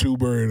himself as a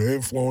YouTuber and an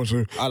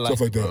influencer,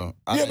 stuff like that.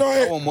 I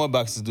want more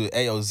boxers to do it.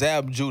 Hey, yo,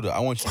 Zab Judah.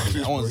 I want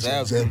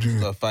Zab Judah to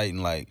start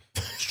fighting like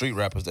street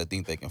rappers that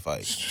think they can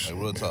fight. Like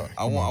real talk.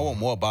 I want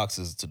more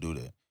boxers to do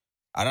that.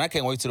 And I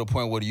can't wait to the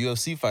point where the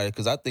UFC fighter,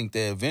 because I think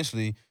that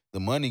eventually the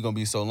money gonna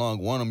be so long,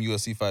 one of them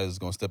UFC fighters is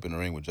gonna step in the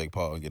ring with Jake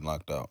Paul and get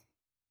knocked out.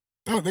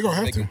 No, they're gonna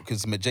have to.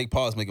 Because Jake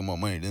Paul is making more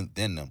money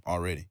than them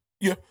already.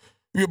 Yeah,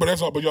 but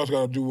that's all. But you also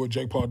gotta do what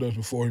Jake Paul does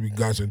before he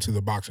got into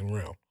the boxing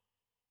realm.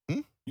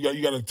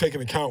 You got to take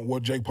into account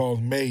what Jake Paul's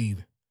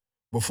made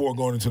before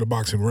going into the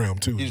boxing realm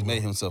too. He just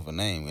made himself a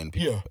name, and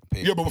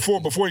but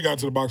before he got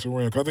into the boxing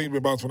realm, because I think he's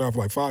been boxing now for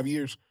like 5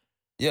 years.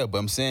 Yeah, but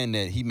I'm saying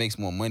that he makes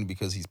more money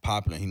because he's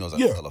popular. He knows how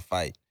to sell a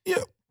fight.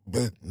 Yeah,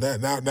 but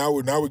now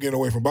we're getting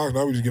away from boxing.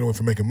 Now we're just getting away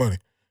from making money.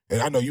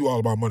 And I know you all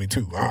about money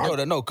too.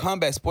 No,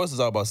 combat sports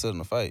is all about selling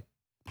a fight.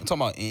 I'm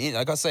talking about,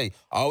 like I say,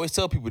 I always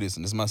tell people this,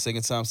 and this is my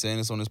second time saying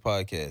this on this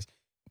podcast.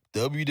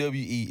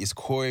 WWE is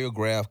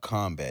choreographed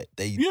combat.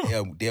 They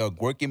are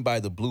working by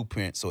the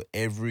blueprint so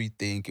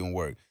everything can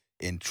work.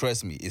 And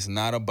trust me, it's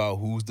not about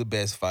who's the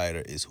best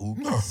fighter. It's who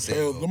can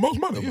sell the most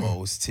money, the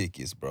most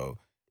tickets, bro.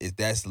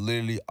 That's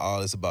literally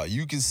all it's about.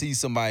 You can see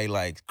somebody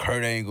like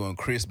Kurt Angle and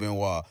Chris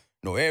Benoit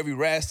know every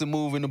wrestler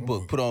move in the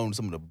book, put on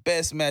some of the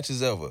best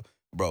matches ever.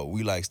 Bro,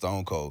 we like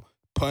Stone Cold.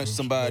 Punch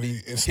somebody,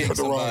 kick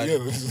somebody,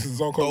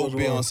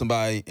 go on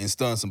somebody, and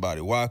stun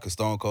somebody. Why? Because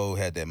Stone Cold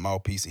had that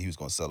mouthpiece and he was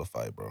going to sell a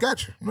fight, bro.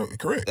 Gotcha. No,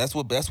 correct. That's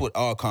what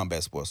all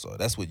combat sports are.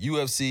 That's what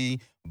UFC,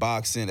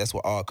 boxing, that's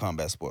what all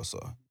combat sports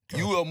are.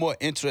 Gotcha. You are more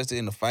interested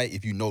in the fight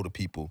if you know the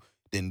people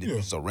than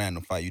just a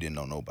random fight you didn't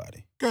know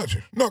nobody.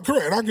 Gotcha. No,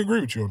 correct. And I can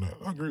agree with you on that.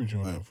 I agree with you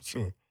on that for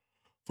sure.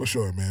 For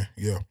sure, man.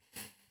 Yeah.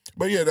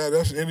 But yeah,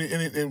 that's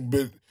anything.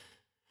 But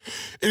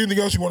anything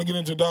else you want to get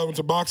into, dive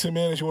into boxing,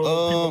 man? That you want to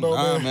let people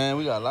know, man?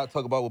 We got a lot to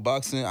talk about with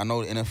boxing. I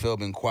know the NFL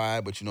been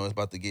quiet, but it's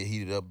about to get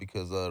heated up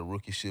because the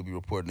rookie should be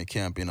reporting to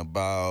camp in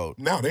about.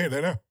 Now they're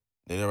there now.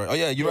 They're there right. Oh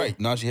yeah, you're right.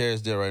 Najee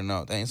Harris there right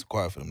now. Dang, it's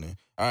quiet for them then.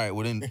 All right,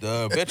 well then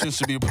the veterans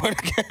should be reporting.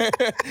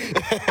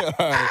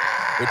 All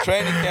right, the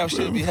training camp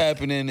should be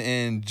happening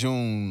in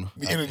June.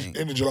 End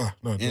of July.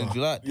 No, July. In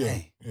July.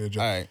 Yeah.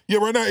 July. All right. Yeah,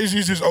 right now it's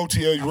just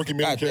OTL, rookie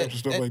mini camps and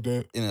stuff like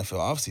that. NFL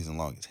offseason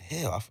long as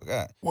hell. I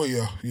forgot. Well,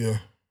 yeah.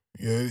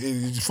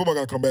 Football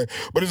got to come back.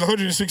 But it's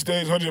 106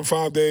 days,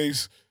 105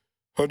 days,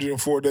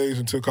 104 days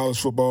until college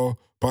football.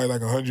 Probably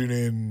like 100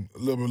 and a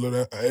little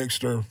bit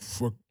extra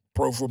for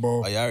pro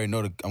football. I already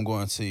know I'm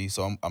going to see.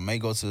 So I may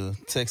go to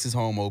Texas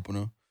home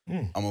opener.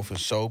 I'm going to for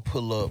sure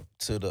pull up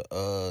to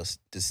the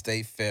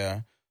state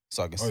fair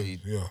so I can see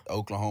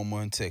Oklahoma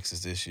and Texas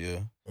this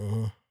year.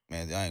 Man, I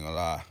ain't going to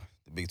lie.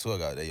 The Big 12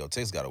 got that.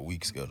 Texas got a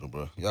weak schedule,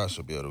 bro. Y'all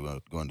should be able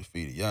to go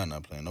undefeated. Y'all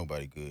not playing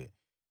nobody good.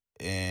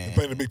 And they're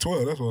playing the Big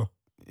 12, that's why.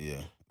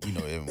 Yeah, we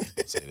know everyone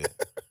can say that.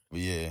 But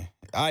yeah,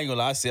 I ain't gonna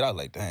lie. I was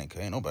like, dang,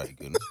 ain't nobody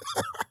good.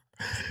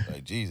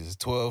 Like, Jesus,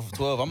 12.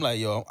 I'm like,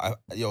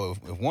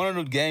 if one of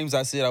the games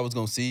I said I was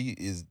gonna see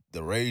is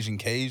the Raging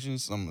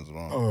Cajuns, something's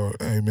wrong. Oh,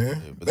 hey,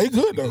 man. Yeah, they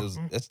good, though.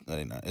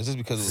 They not. It's just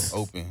because it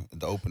was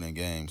the opening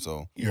game.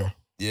 So, yeah.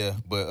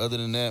 But other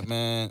than that,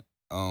 man,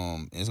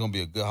 It's gonna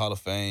be a good Hall of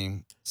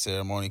Fame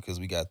ceremony because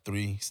we got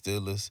 3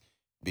 Steelers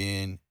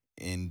being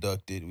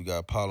inducted. We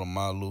got Paulo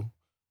Malu,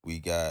 we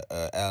got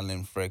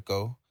Alan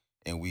Freco,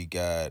 and we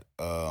got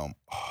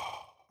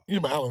You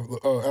remember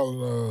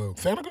Alan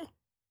Faneca?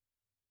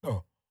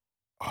 No.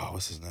 oh,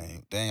 what's his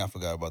name? Dang, I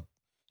forgot about.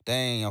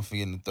 Dang, I'm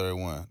forgetting the third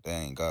one.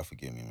 Dang, God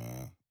forgive me,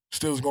 man.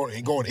 Still going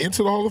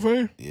into the Hall of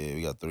Fame? Yeah,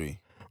 we got 3.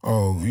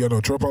 Oh, you got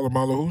no Troy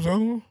Polamalu. Who's the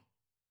other one?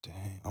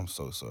 Dang, I'm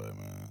so sorry,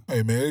 man.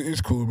 Hey, man,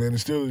 it's cool, man. The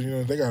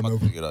Steelers, they got I'm no.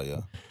 figure it out,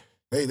 yeah.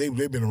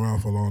 They've been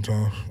around for a long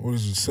time. What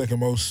is it? Second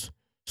most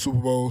Super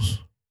Bowls?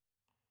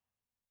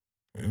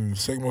 And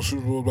second most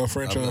Super Bowls by I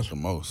franchise? got the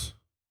most.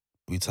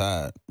 We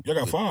tied. Y'all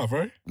got 5,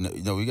 right?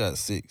 No, we got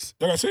 6.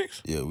 Y'all got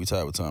 6? Yeah, we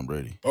tied with Tom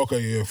Brady. Okay,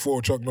 yeah.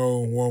 4 Chuck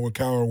Noll, 1 with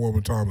Cowher, 1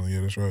 with Tomlin.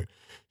 Yeah, that's right.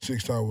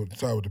 6 tied with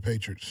the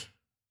Patriots.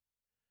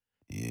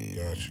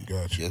 Yeah. Got you.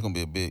 Yeah, it's gonna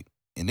be a big.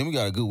 And then we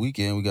got a good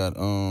weekend. We got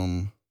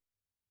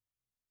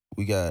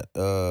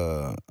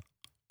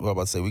what I'm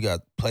about to say, we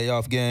got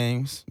playoff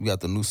games. We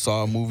got the new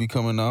Saw movie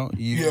coming out.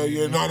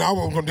 Yeah. No, I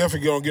was gonna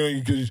definitely get on you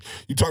because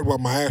you talked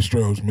about my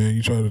Astros, man.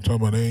 You trying to talk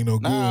about they ain't no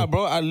good. Nah,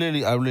 bro. I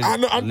literally. I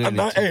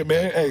know. Hey,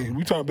 man. Hey,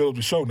 we trying to build up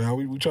the show now.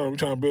 We trying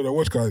to build up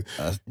what's called.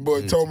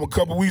 But told him a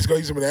couple weeks ago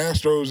he's in the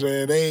Astros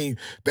and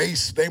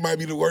they might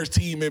be the worst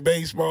team in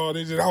baseball. I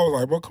was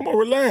like, bro, come on,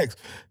 relax.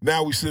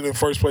 Now we sit in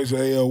first place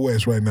of AL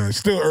West right now. It's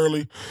still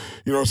early.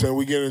 You know what I'm saying?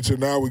 We get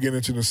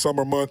into the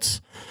summer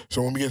months.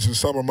 So when we get into the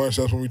summer months,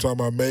 that's when we talk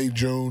about May,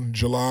 June,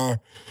 July.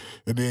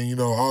 And then,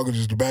 August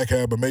is the back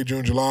half, but May,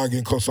 June, July,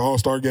 getting close to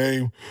All-Star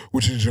game,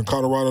 which is in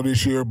Colorado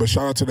this year. But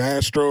shout out to the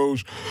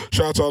Astros.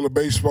 Shout out to all the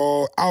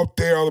baseball out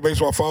there, all the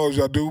baseball followers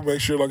y'all do.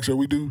 Make sure, like I said,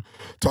 we do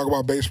talk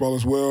about baseball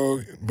as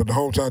well. But the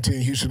hometown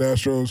team, Houston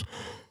Astros,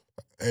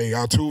 hey,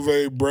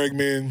 Altuve,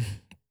 Bregman,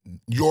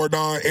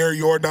 Eric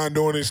Jordan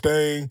doing his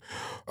thing.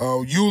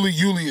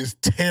 Yuli is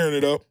tearing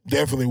it up,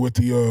 definitely with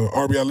the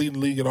RBI leading the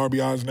league in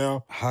RBIs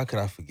now. How could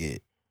I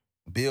forget?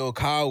 Bill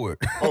Cowher.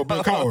 Oh,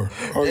 Bill Cowher.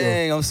 Oh, yeah.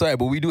 Dang, I'm sorry,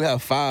 but we do have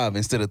 5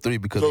 instead of 3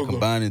 because So we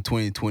combined in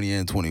 2020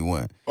 and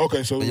 21.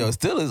 Okay, so But yo,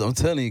 Steelers, I'm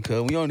telling you,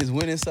 cuz we on this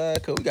winning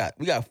side, cuz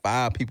we got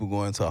 5 people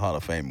going to a Hall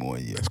of Fame in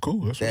 1 year. that's cool.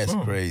 That's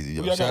crazy.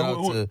 Yo.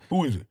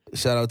 Who is it?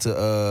 Shout out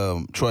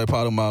to Troy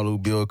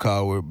Polamalu, Bill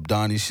Cowher,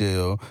 Donnie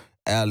Shell,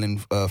 Alan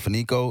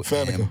Faneca,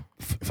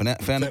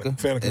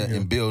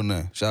 and Bill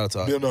Nunn. Shout out to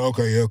all. Bill Nunn,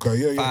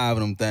 okay. 5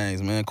 of them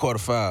things, man. Quarter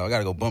 5. I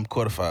gotta go bump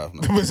quarter 5.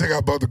 I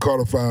got bumped to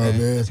quarter 5,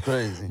 man. That's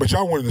crazy. But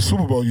y'all winning the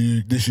Super Bowl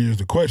this year is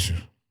the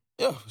question.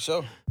 Yeah, for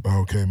sure.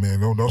 Okay,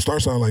 man. Don't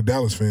start sounding like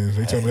Dallas fans.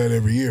 They tell me that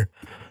every year.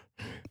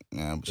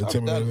 Yeah,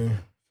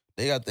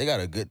 they got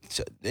a good.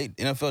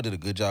 NFL did a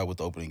good job with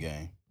the opening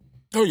game.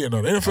 Oh, yeah,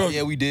 no. The NFL.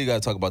 Yeah, we did got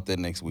to talk about that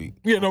next week.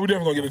 Yeah, no, we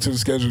definitely going to get into the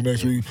schedule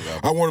next week.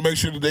 I want to make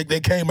sure that they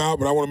came out,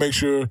 but I want to make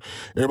sure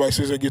everybody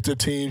says they get their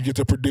teams, get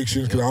their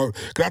predictions, because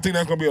I think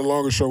that's going to be a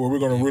longer show where we're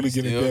going to really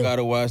get into that. Still got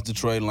to watch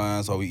Detroit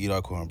Lions while we eat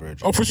our cornbread.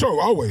 Oh, for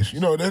sure, always.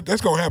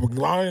 That's going to happen.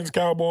 Lions,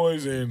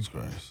 Cowboys, and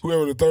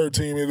whoever the third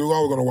team is, we're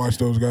always going to watch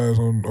those guys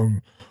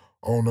on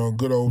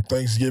good old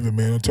Thanksgiving,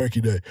 man, on Turkey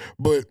Day.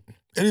 But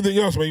anything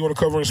else, man, you want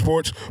to cover in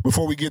sports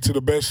before we get to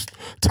the best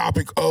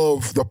topic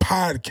of the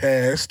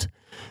podcast?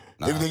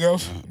 Anything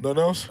else? Nothing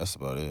else? That's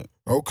about it.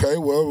 Okay,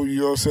 well,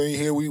 you know what I'm saying?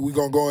 Here we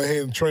going to go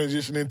ahead and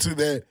transition into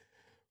that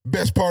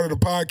best part of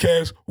the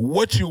podcast.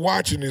 What you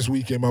watching this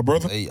weekend, my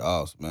brother? Hey,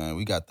 man.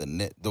 We got the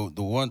net. The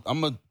one,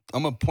 I'm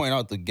gonna point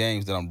out the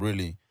games that I'm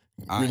really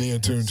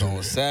in tune to.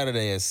 On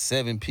Saturday at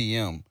 7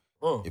 p.m.,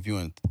 if you're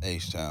in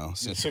H-Town,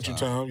 Central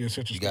Time. Yeah,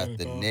 Central you got Standard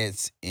the Time.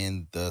 Nets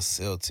and the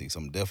Celtics.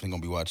 I'm definitely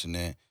going to be watching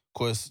that. Of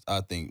course, I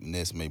think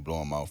Nets may blow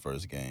them out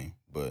first game,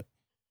 but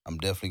I'm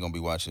definitely gonna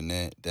be watching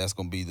that. That's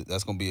gonna be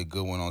a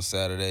good one on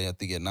Saturday. I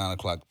think at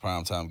 9:00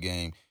 primetime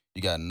game.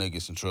 You got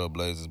Nuggets and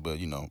Trailblazers, but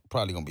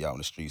probably gonna be out in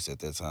the streets at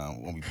that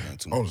time. Won't be playing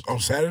too much. On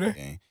Saturday?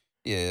 Game.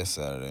 Yeah, it's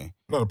Saturday.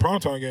 No, the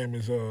primetime game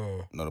is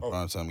No, the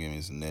primetime game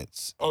is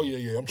Nets. Oh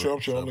yeah. I'm sure.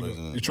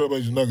 The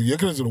Trailblazers and Nuggets. Yeah,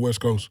 because it's in the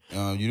West Coast.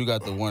 You do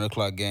got the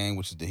 1:00 game,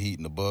 which is the Heat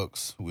and the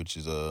Bucks, which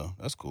is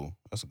that's cool.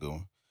 That's a good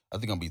one. I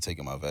think I'm gonna be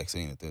taking my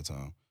vaccine at that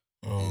time.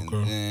 Oh, okay.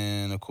 And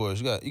then of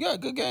course you got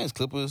good games,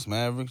 Clippers,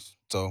 Mavericks.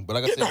 So, but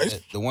like I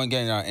said, the one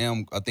game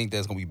I think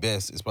that's gonna be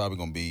best is probably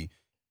gonna be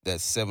that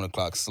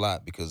 7:00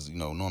 slot because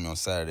normally on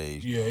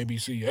Saturdays. Yeah,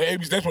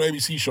 ABC. That's when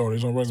ABC show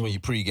is on regular. So when you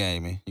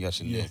pre-gaming, you got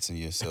your Nets and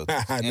your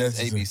Celtics. And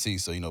it's ABC,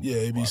 so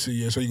Yeah, ABC.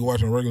 Yeah, so you can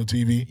watch on regular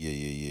TV.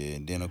 Yeah.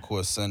 And then of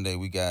course Sunday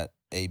we got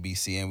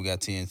ABC and we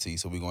got TNT,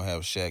 so we're gonna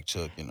have Shaq,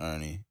 Chuck, and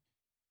Ernie,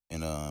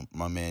 and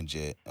my man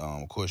Jet.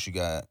 Of course you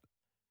got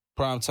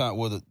primetime.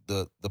 Well,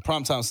 the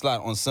primetime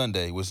slot on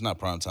Sunday, which is not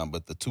primetime,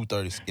 but the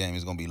 2:30 game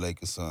is gonna be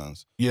Lakers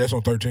Suns. Yeah, that's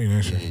on 13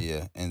 actually.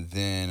 Yeah. And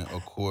then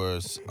of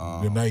course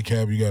the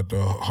nightcap, you got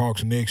the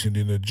Hawks, Knicks, and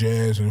then the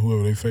Jazz and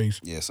whoever they face.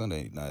 Yeah,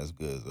 Sunday not as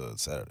good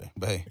as Saturday,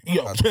 but hey,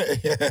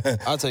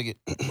 I'll take it.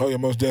 Oh yeah,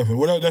 most definitely.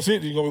 What else? That's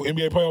it. You gonna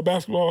NBA playoff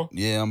basketball?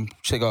 Yeah, I'm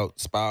check out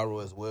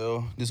Spiral as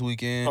well this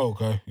weekend. Oh,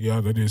 okay. Yeah,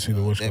 I did see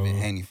the what's Devin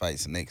Haney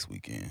fights next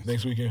weekend.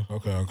 Next weekend?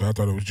 Okay. I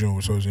thought it was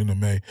June, so it's in the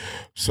May.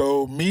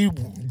 So me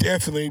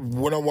definitely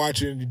when I'm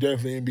watching,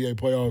 definitely NBA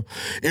playoffs.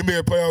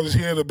 NBA playoffs is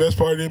here. The best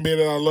part of the NBA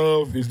that I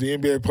love is the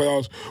NBA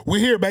playoffs. We're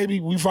here, baby.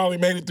 We finally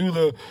made it through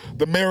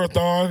the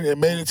marathon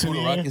and made it to Who the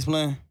the end. Rockets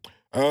playing?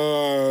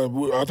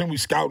 I think we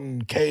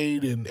scouting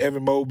Cade and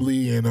Evan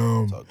Mobley and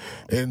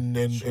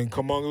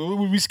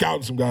Kuminga. We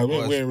scouting some guys. We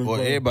ain't really Boy,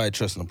 playing. everybody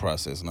trusting the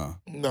process now.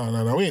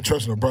 No. We ain't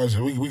trusting the process.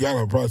 We got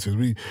our process.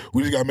 We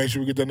just gotta make sure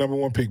we get that number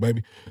one pick,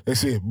 baby.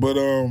 That's it. But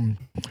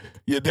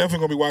yeah, definitely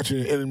gonna be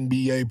watching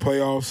NBA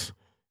playoffs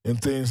and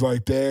things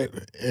like that.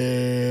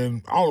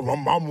 And all of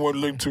them. I'm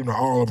looking to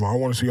all of them. I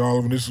want to see all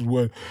of them. This is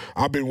what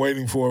I've been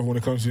waiting for when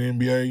it comes to the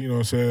NBA. You know what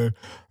I'm saying?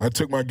 I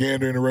took my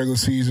gander in the regular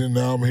season.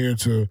 Now I'm here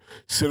to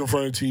sit in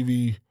front of the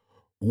TV,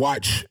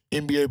 watch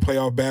NBA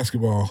playoff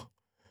basketball.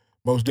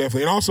 Most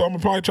definitely. And also, I'm going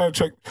to probably try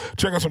to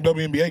check out some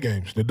WNBA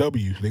games. The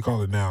W, they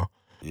call it now.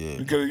 Yeah.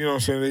 Because, you know what I'm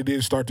saying, they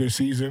did start their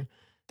season.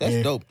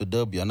 That's dope, the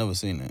W. I never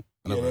seen that.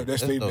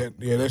 That's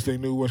they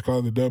new what's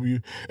called the W.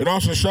 And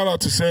also shout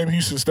out to Sam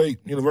Houston State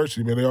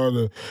University, man. They are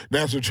the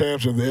national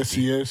champs of the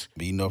SCS.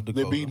 Beat North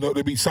Dakota.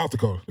 They beat South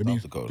Dakota. They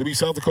Dakota. beat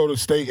South Dakota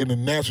State in the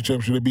national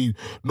championship. They beat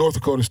North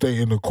Dakota State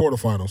in the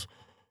quarterfinals.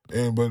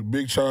 But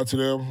big shout out to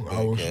them.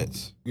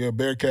 Bearcats.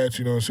 Bearcats,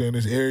 you know what I'm saying,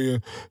 this area.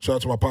 Shout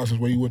out to my pops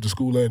where he went to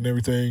school at and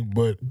everything,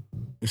 but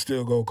it's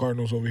still go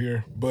Cardinals over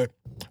here. But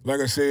like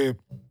I said,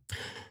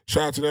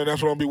 shout out to them.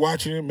 That's what I'll be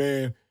watching,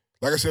 man.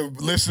 Like I said,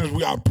 listeners,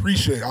 I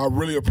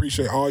really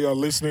appreciate all y'all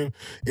listening,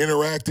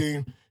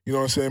 interacting. You know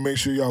what I'm saying? Make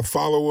sure y'all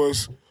follow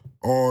us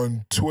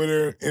on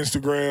Twitter,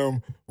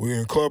 Instagram.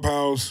 We're in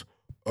Clubhouse.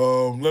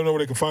 Let them know where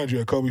they can find you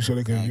at, Kobe, so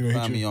they can hit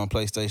find you. me on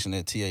PlayStation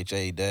at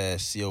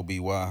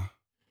THA-COBY.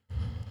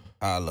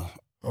 Holla.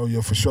 Oh,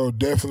 yeah, for sure.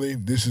 Definitely.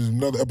 This is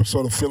another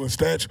episode of Feeling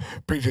Stats.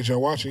 Appreciate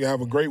y'all watching. Y'all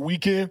have a great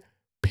weekend.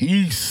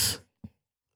 Peace.